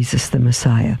 Jesus the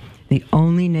Messiah, the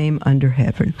only name under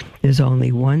heaven. There's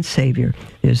only one Savior.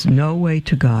 There's no way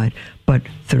to God but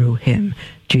through him.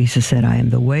 Jesus said, I am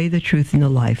the way, the truth, and the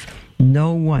life.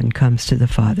 No one comes to the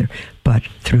Father but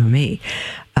through me.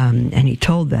 And he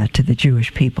told that to the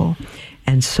Jewish people.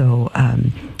 And so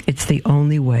it's the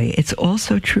only way. It's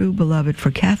also true, beloved,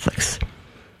 for Catholics.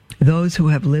 Those who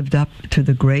have lived up to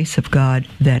the grace of God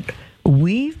that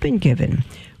we've been given.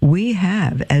 We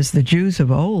have, as the Jews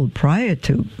of old, prior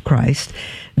to Christ,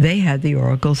 they had the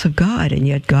oracles of God. And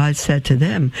yet God said to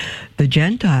them, the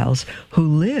Gentiles who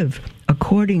live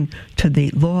according to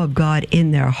the law of God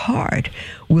in their heart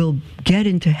will get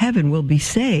into heaven, will be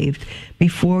saved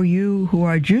before you who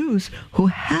are Jews, who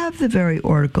have the very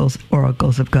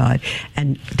oracles of God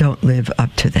and don't live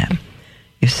up to them.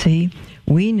 You see,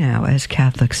 we now as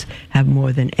Catholics have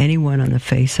more than anyone on the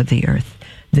face of the earth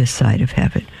this side of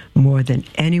heaven, more than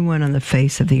anyone on the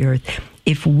face of the earth.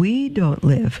 If we don't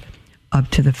live up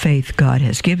to the faith God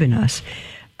has given us,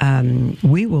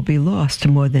 we will be lost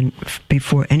more than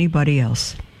before anybody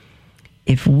else.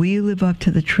 if we live up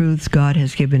to the truths God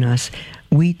has given us,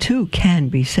 we too can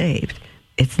be saved.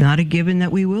 It's not a given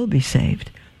that we will be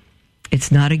saved.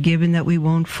 It's not a given that we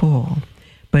won't fall.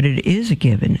 But it is a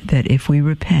given that if we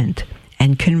repent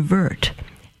and convert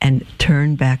and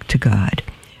turn back to God,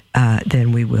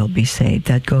 then we will be saved.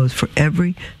 That goes for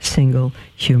every single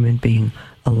human being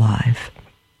alive.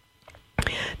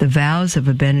 The vows of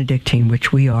a Benedictine,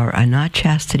 which we are not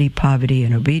chastity, poverty,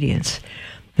 and obedience.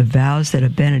 The vows that a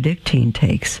Benedictine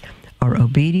takes are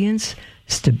obedience,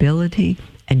 stability,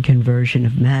 and conversion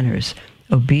of manners.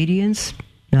 Obedience,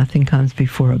 nothing comes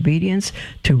before obedience.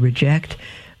 To reject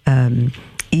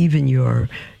even your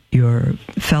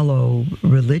fellow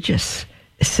religious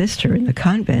sister in the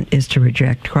convent is to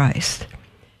reject Christ.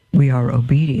 We are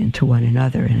obedient to one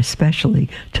another, and especially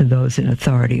to those in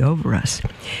authority over us.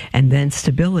 And then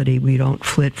stability, we don't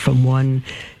flit from one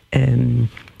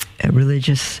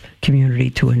religious community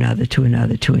to another,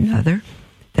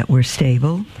 that we're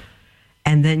stable.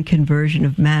 And then conversion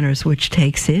of manners, which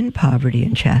takes in poverty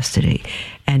and chastity,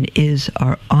 and is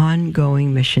our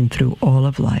ongoing mission through all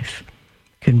of life.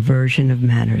 Conversion of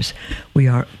manners. We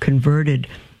are converted,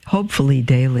 hopefully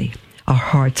daily. Our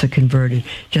hearts are converted.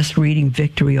 Just reading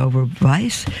Victory Over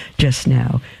Vice just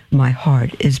now, my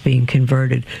heart is being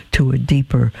converted to a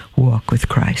deeper walk with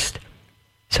Christ.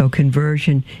 So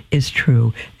conversion is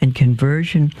true, and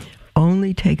conversion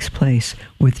only takes place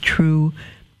with true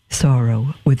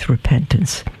sorrow, with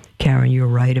repentance. Karen, you're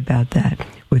right about that.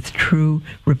 With true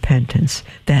repentance,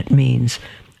 that means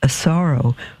a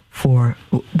sorrow for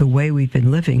the way we've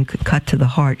been living, cut to the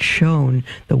heart, shown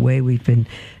the way we've been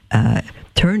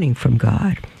turning from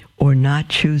God or not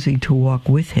choosing to walk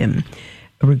with Him,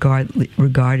 regardless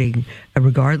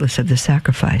of the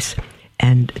sacrifice,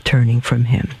 and turning from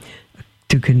Him.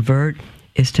 To convert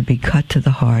is to be cut to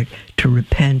the heart, to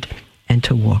repent, and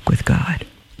to walk with God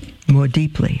more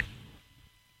deeply.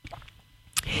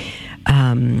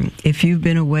 If you've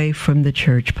been away from the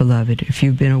church, beloved, if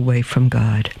you've been away from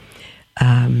God,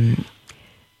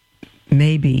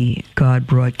 maybe God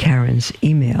brought Karen's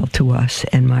email to us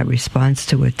and my response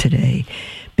to it today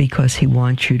because He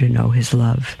wants you to know His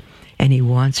love. And He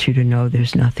wants you to know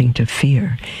there's nothing to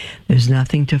fear. There's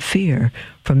nothing to fear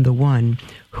from the one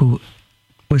who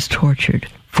was tortured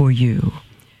for you,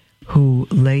 who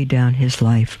laid down His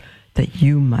life that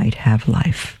you might have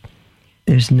life.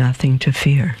 There's nothing to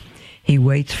fear. He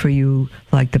waits for you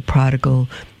like the prodigal,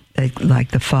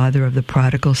 like the father of the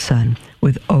prodigal son,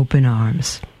 with open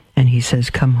arms. And He says,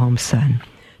 come home, son.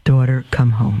 Daughter,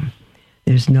 come home.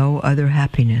 There's no other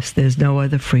happiness. There's no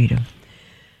other freedom.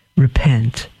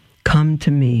 Repent. Come to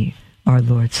me, our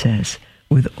Lord says,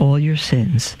 with all your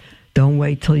sins. Don't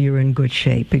wait till you're in good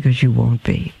shape, because you won't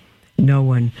be. No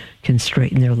one can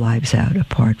straighten their lives out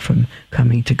apart from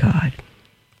coming to God.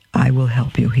 I will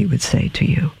help you, He would say to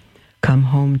you. Come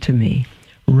home to me.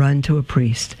 Run to a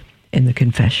priest in the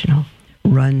confessional.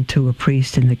 Run to a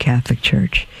priest in the Catholic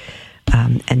Church,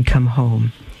 and come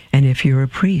home. And if you're a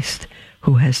priest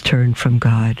who has turned from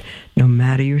God, no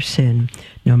matter your sin,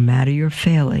 no matter your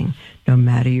failing, no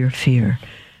matter your fear,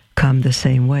 come the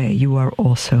same way. You are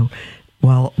also,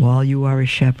 while you are a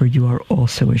shepherd, you are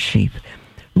also a sheep.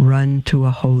 Run to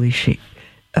a holy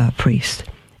priest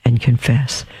and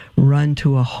confess. Run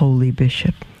to a holy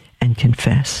bishop and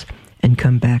confess, and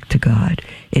come back to God.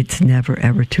 It's never,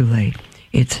 ever too late.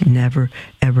 It's never,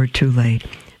 ever too late.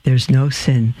 There's no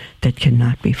sin that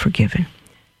cannot be forgiven.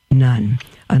 None,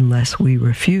 unless we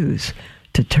refuse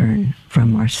to turn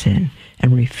from our sin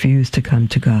and refuse to come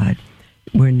to God.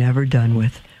 We're never done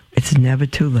with. It's never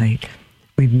too late.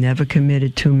 We've never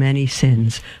committed too many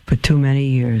sins for too many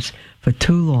years, for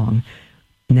too long.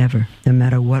 Never. No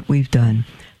matter what we've done,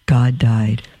 God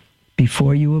died.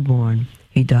 Before you were born,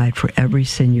 He died for every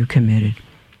sin you committed.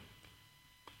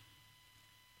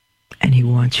 And He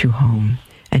wants you home.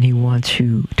 And He wants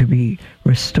you to be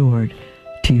restored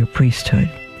to your priesthood.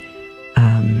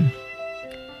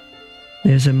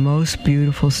 There's a most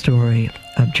beautiful story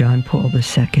of John Paul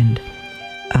II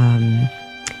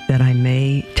that I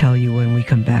may tell you when we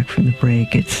come back from the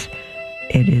break. It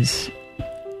is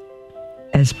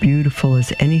as beautiful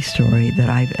as any story that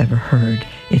I've ever heard.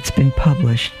 It's been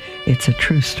published. It's a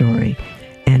true story.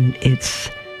 And it's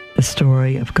the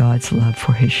story of God's love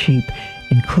for His sheep,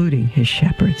 including His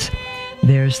shepherds.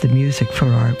 There's the music for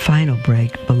our final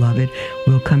break, beloved.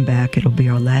 We'll come back. It'll be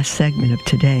our last segment of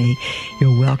today.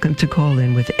 You're welcome to call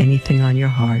in with anything on your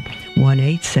heart.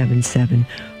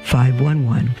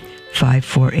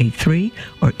 1-877-511-5483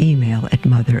 or email at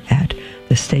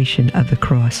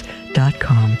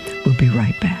mother@thestationofthecross.com. We'll be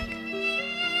right back.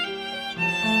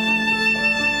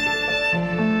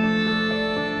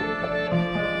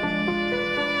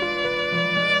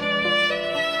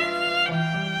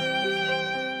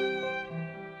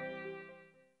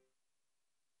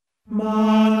 If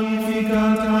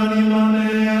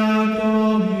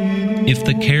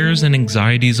the cares and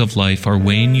anxieties of life are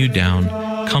weighing you down,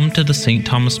 come to the St.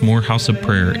 Thomas More House of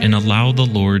Prayer and allow the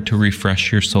Lord to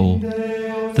refresh your soul.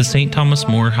 The St. Thomas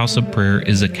More House of Prayer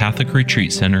is a Catholic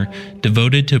retreat center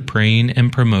devoted to praying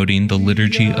and promoting the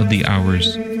Liturgy of the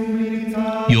Hours.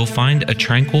 You'll find a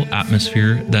tranquil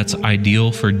atmosphere that's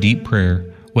ideal for deep prayer,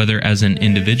 whether as an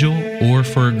individual or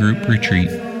for a group retreat.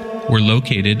 We're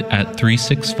located at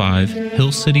 365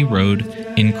 Hill City Road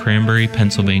in Cranberry,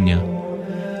 Pennsylvania.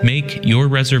 Make your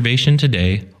reservation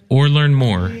today or learn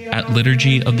more at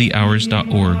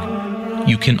liturgyofthehours.org.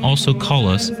 You can also call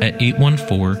us at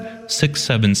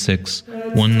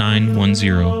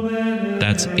 814-676-1910.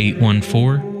 That's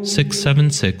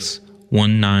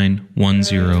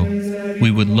 814-676-1910.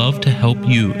 We would love to help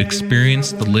you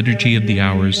experience the Liturgy of the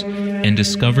Hours and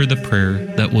discover the prayer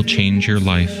that will change your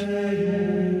life.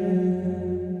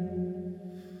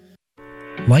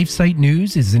 LifeSite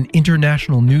News is an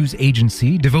international news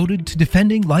agency devoted to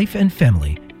defending life and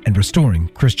family and restoring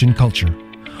Christian culture.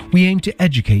 We aim to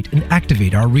educate and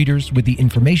activate our readers with the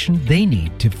information they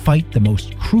need to fight the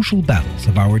most crucial battles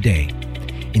of our day,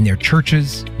 in their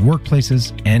churches,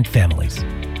 workplaces, and families.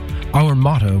 Our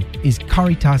motto is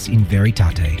Caritas in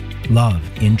Veritate, love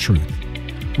in truth.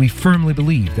 We firmly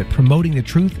believe that promoting the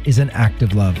truth is an act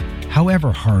of love,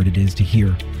 however hard it is to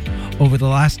hear. Over the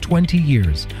last 20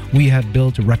 years, we have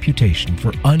built a reputation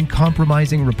for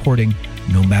uncompromising reporting,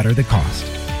 no matter the cost.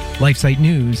 LifeSite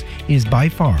News is by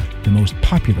far the most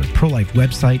popular pro-life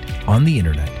website on the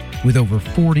internet, with over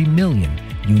 40 million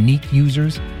unique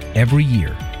users every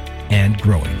year and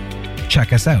growing.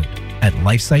 Check us out at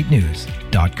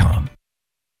lifesitenews.com.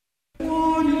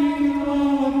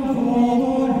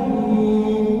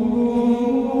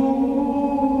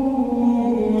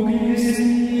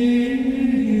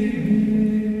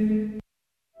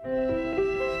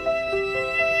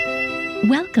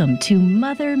 Welcome to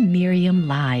Mother Miriam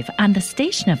Live on the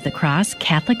Station of the Cross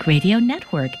Catholic Radio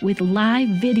Network, with live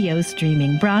video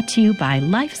streaming brought to you by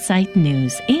LifeSite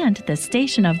News and the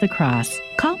Station of the Cross.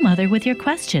 Call Mother with your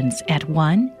questions at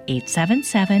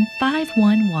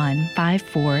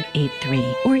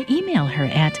 1-877-511-5483 or email her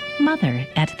at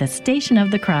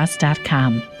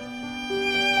mother@thestationofthecross.com.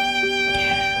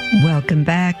 Welcome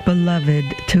back, beloved,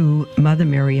 to Mother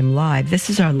Miriam Live. This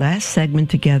is our last segment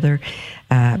together.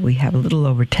 We have a little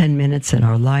over 10 minutes and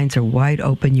our lines are wide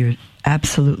open. You're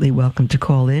absolutely welcome to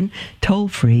call in. Toll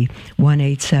free,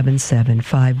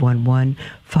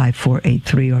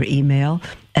 1-877-511-5483 or email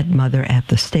at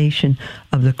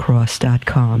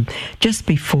mother@thestationofthecross.com. Just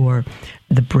before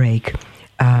the break,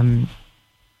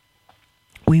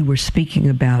 we were speaking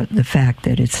about the fact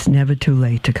that it's never too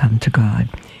late to come to God.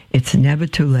 It's never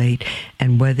too late,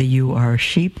 and whether you are a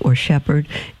sheep or shepherd,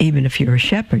 even if you're a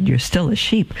shepherd, you're still a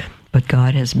sheep, but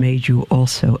God has made you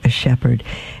also a shepherd.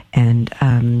 And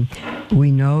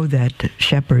we know that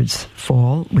shepherds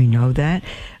fall. We know that.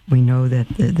 We know that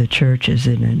the church is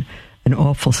in an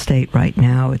awful state right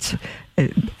now.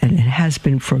 And it has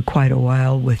been for quite a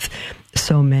while, with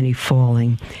so many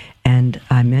falling. And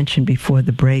I mentioned before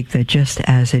the break that just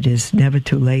as it is never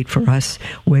too late for us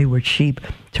wayward sheep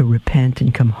to repent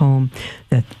and come home,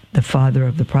 that the father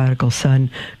of the prodigal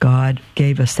son, God,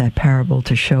 gave us that parable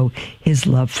to show his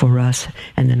love for us,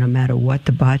 and that no matter what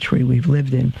debauchery we've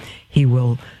lived in, he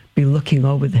will be looking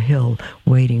over the hill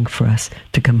waiting for us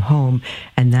to come home.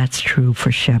 And that's true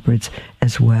for shepherds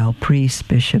as well, priests,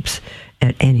 bishops,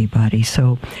 and anybody.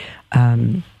 So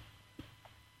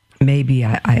maybe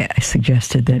I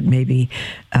suggested that maybe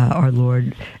our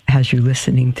Lord has you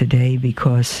listening today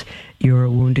because you're a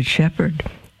wounded shepherd.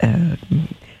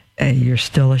 You're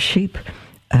still a sheep,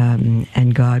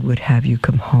 and God would have you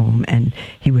come home, and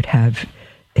He would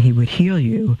heal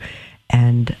you,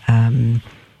 and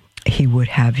He would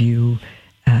have you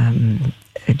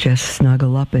just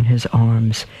snuggle up in His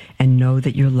arms and know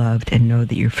that you're loved and know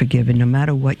that you're forgiven, no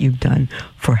matter what you've done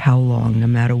for how long, no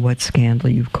matter what scandal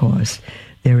you've caused.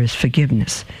 There is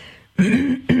forgiveness.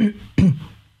 The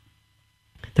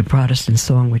Protestant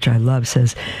song, which I love,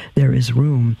 says, there is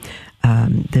room.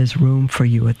 There's room for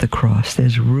you at the cross.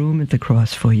 There's room at the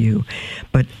cross for you.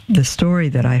 But the story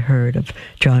that I heard of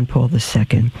John Paul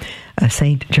II,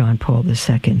 Saint John Paul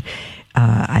II,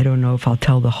 I don't know if I'll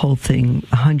tell the whole thing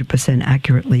 100%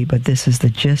 accurately, but this is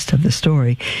the gist of the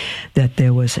story, that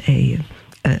there was two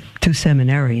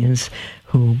seminarians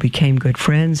who became good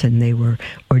friends, and they were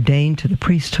ordained to the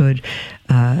priesthood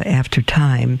after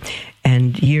time,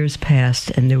 and years passed,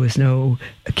 and there was no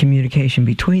communication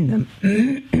between them.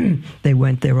 They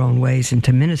went their own ways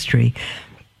into ministry.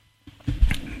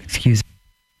 Excuse me.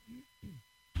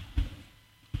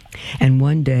 And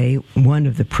one day, one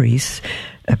of the priests,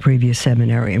 a previous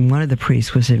seminarian, one of the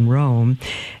priests was in Rome,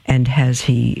 and as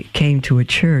he came to a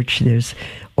church, there's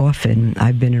often,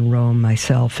 I've been in Rome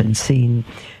myself and seen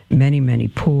many, many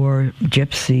poor,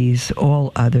 gypsies,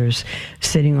 all others,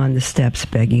 sitting on the steps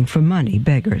begging for money,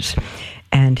 beggars.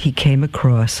 And he came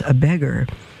across a beggar,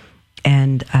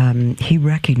 and he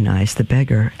recognized the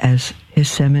beggar as his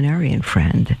seminarian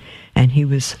friend, and he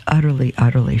was utterly,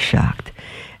 utterly shocked.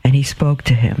 And he spoke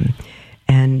to him.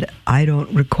 And I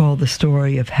don't recall the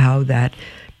story of how that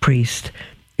priest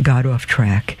got off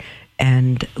track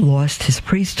and lost his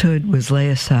priesthood, was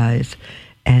laicized,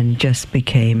 and just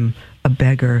became a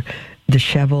beggar,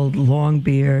 disheveled, long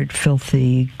beard,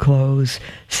 filthy clothes,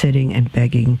 sitting and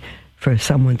begging for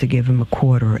someone to give him a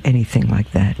quarter or anything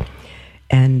like that.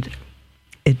 And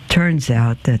it turns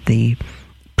out that the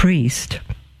priest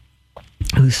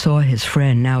who saw his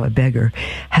friend, now a beggar,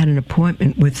 had an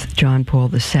appointment with John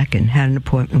Paul II, had an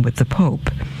appointment with the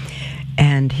Pope.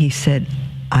 And he said,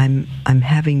 I'm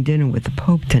having dinner with the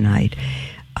Pope tonight.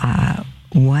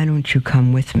 Why don't you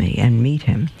come with me and meet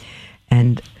him?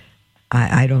 And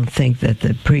I don't think that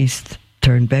the priest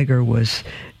turned beggar was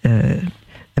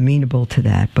amenable to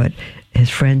that, but his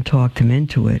friend talked him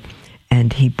into it,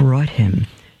 and he brought him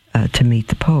to meet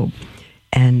the Pope.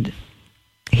 And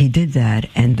he did that,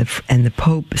 and the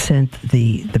Pope sent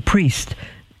the priest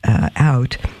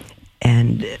out,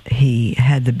 and he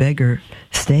had the beggar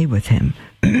stay with him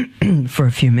for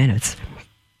a few minutes.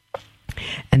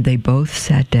 And they both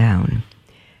sat down,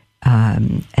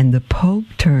 and the Pope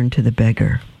turned to the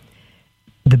beggar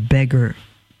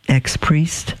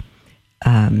ex-priest,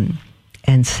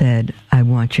 and said, I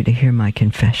want you to hear my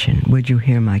confession. Would you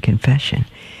hear my confession?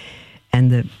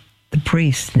 And the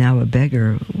priest, now a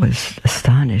beggar, was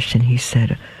astonished, and he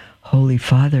said, Holy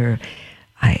Father,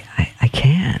 I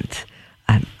can't.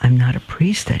 I'm not a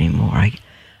priest anymore.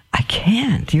 I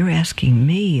can't. You're asking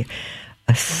me,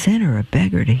 a sinner, a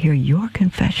beggar, to hear your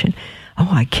confession. Oh,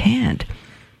 I can't.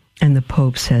 And the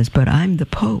Pope says, but I'm the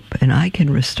Pope, and I can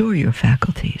restore your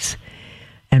faculties.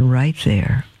 And right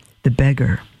there, the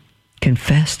beggar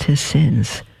confessed his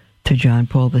sins to John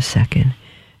Paul II.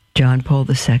 John Paul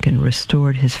II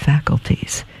restored his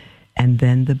faculties, and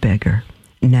then the beggar,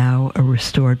 now a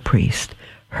restored priest,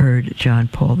 heard John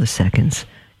Paul II's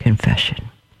confession.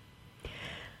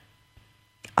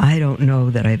 I don't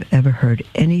know that I've ever heard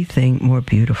anything more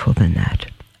beautiful than that.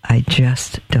 I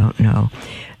just don't know.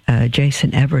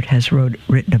 Jason Everett has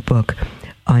written a book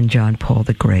on John Paul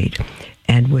the Great,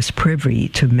 and was privy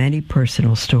to many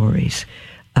personal stories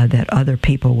that other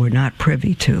people were not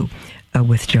privy to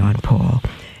with John Paul,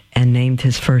 and named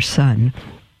his first son,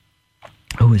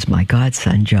 who was my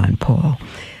godson, John Paul.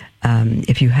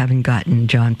 If you haven't gotten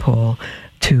John Paul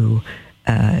to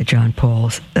John Paul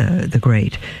the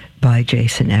Great by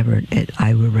Jason Everett,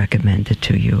 I would recommend it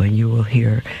to you, and you will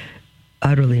hear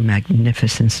utterly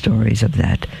magnificent stories of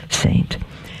that saint.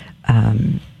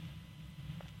 I'm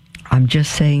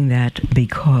just saying that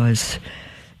because,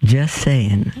 just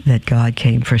saying that God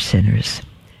came for sinners.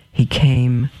 He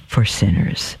came for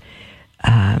sinners.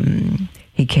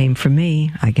 He came for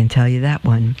me. I can tell you that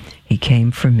one. He came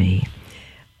for me.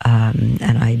 And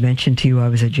I mentioned to you I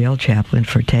was a jail chaplain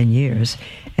for 10 years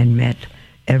and met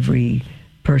every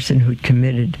person who'd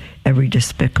committed every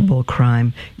despicable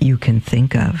crime you can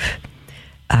think of.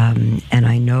 And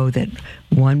I know that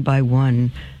one by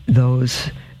one, those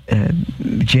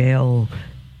jail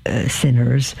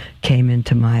sinners came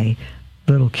into my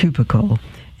little cubicle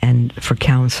and for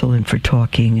counsel and for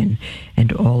talking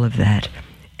and all of that.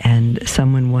 And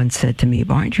someone once said to me,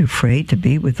 aren't you afraid to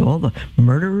be with all the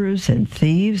murderers and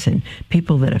thieves and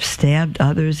people that have stabbed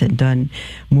others and done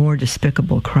more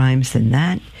despicable crimes than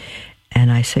that?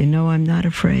 And I say, no, I'm not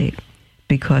afraid,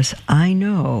 because I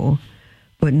know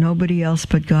what nobody else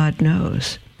but God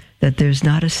knows, that there's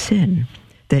not a sin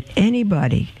that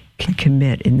anybody can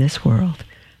commit in this world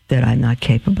that I'm not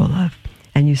capable of.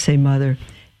 And you say, Mother,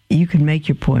 you can make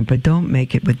your point, but don't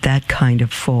make it with that kind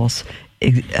of false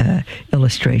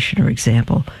illustration or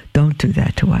example. Don't do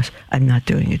that to us. I'm not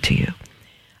doing it to you.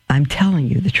 I'm telling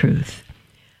you the truth.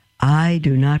 I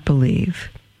do not believe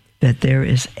that there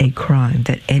is a crime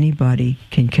that anybody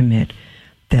can commit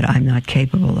that I'm not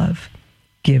capable of,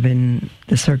 given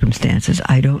the circumstances.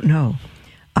 I don't know.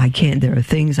 There are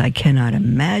things I cannot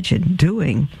imagine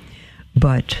doing,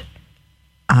 but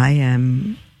I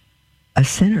am a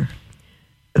sinner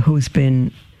who's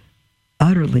been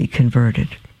utterly converted.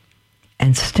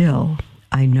 And still,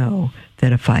 I know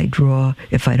that if I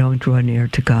don't draw near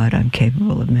to God, I'm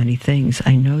capable of many things.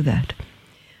 I know that.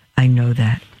 I know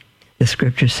that. The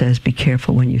scripture says, be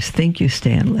careful when you think you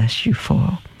stand, lest you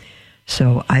fall.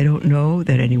 So I don't know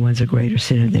that anyone's a greater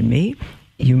sinner than me.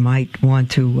 You might want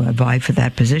to vie for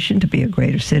that position to be a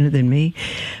greater sinner than me.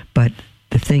 But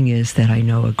the thing is that I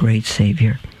know a great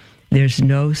Savior. There's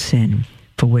no sin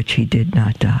for which he did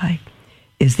not die.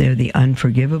 Is there the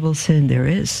unforgivable sin? There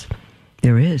is.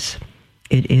 There is.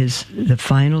 It is the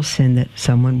final sin that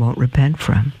someone won't repent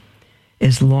from.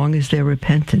 As long as there's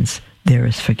repentance, there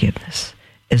is forgiveness.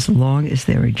 As long as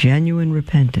there is genuine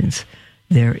repentance,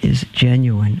 there is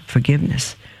genuine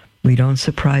forgiveness. We don't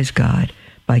surprise God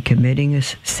by committing a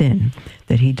sin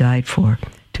that he died for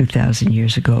 2,000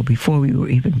 years ago, before we were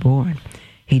even born.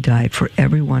 He died for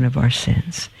every one of our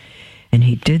sins. And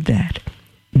he did that,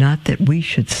 not that we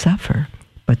should suffer,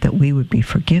 but that we would be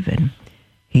forgiven.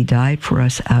 He died for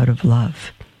us out of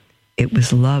love. It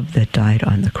was love that died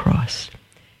on the cross.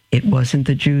 It wasn't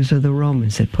the Jews or the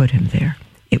Romans that put him there.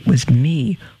 It was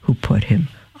me who put him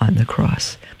on the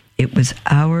cross. It was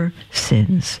our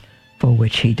sins for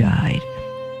which he died.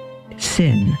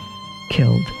 Sin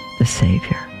killed the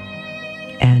Savior.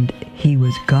 And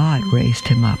God raised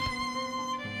him up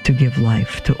to give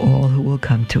life to all who will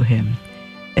come to him.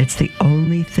 It's the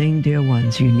only thing, dear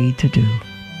ones, you need to do,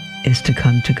 is to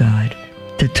come to God,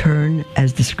 to turn,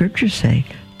 as the scriptures say,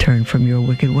 turn from your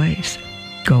wicked ways.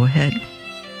 Go ahead.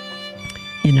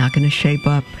 You're not going to shape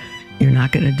up. You're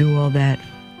not going to do all that.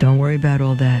 Don't worry about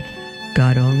all that.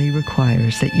 God only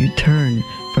requires that you turn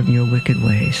from your wicked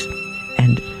ways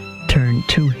and turn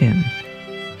to him,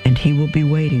 and he will be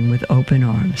waiting with open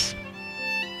arms.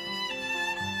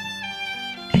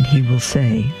 And he will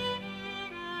say,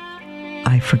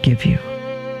 I forgive you.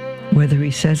 Whether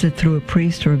he says it through a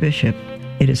priest or a bishop,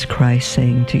 it is Christ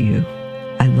saying to you,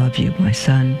 I love you, my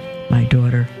son, my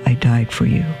daughter, I died for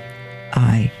you.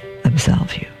 I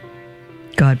absolve you.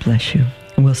 God bless you,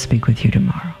 and we'll speak with you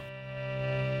tomorrow.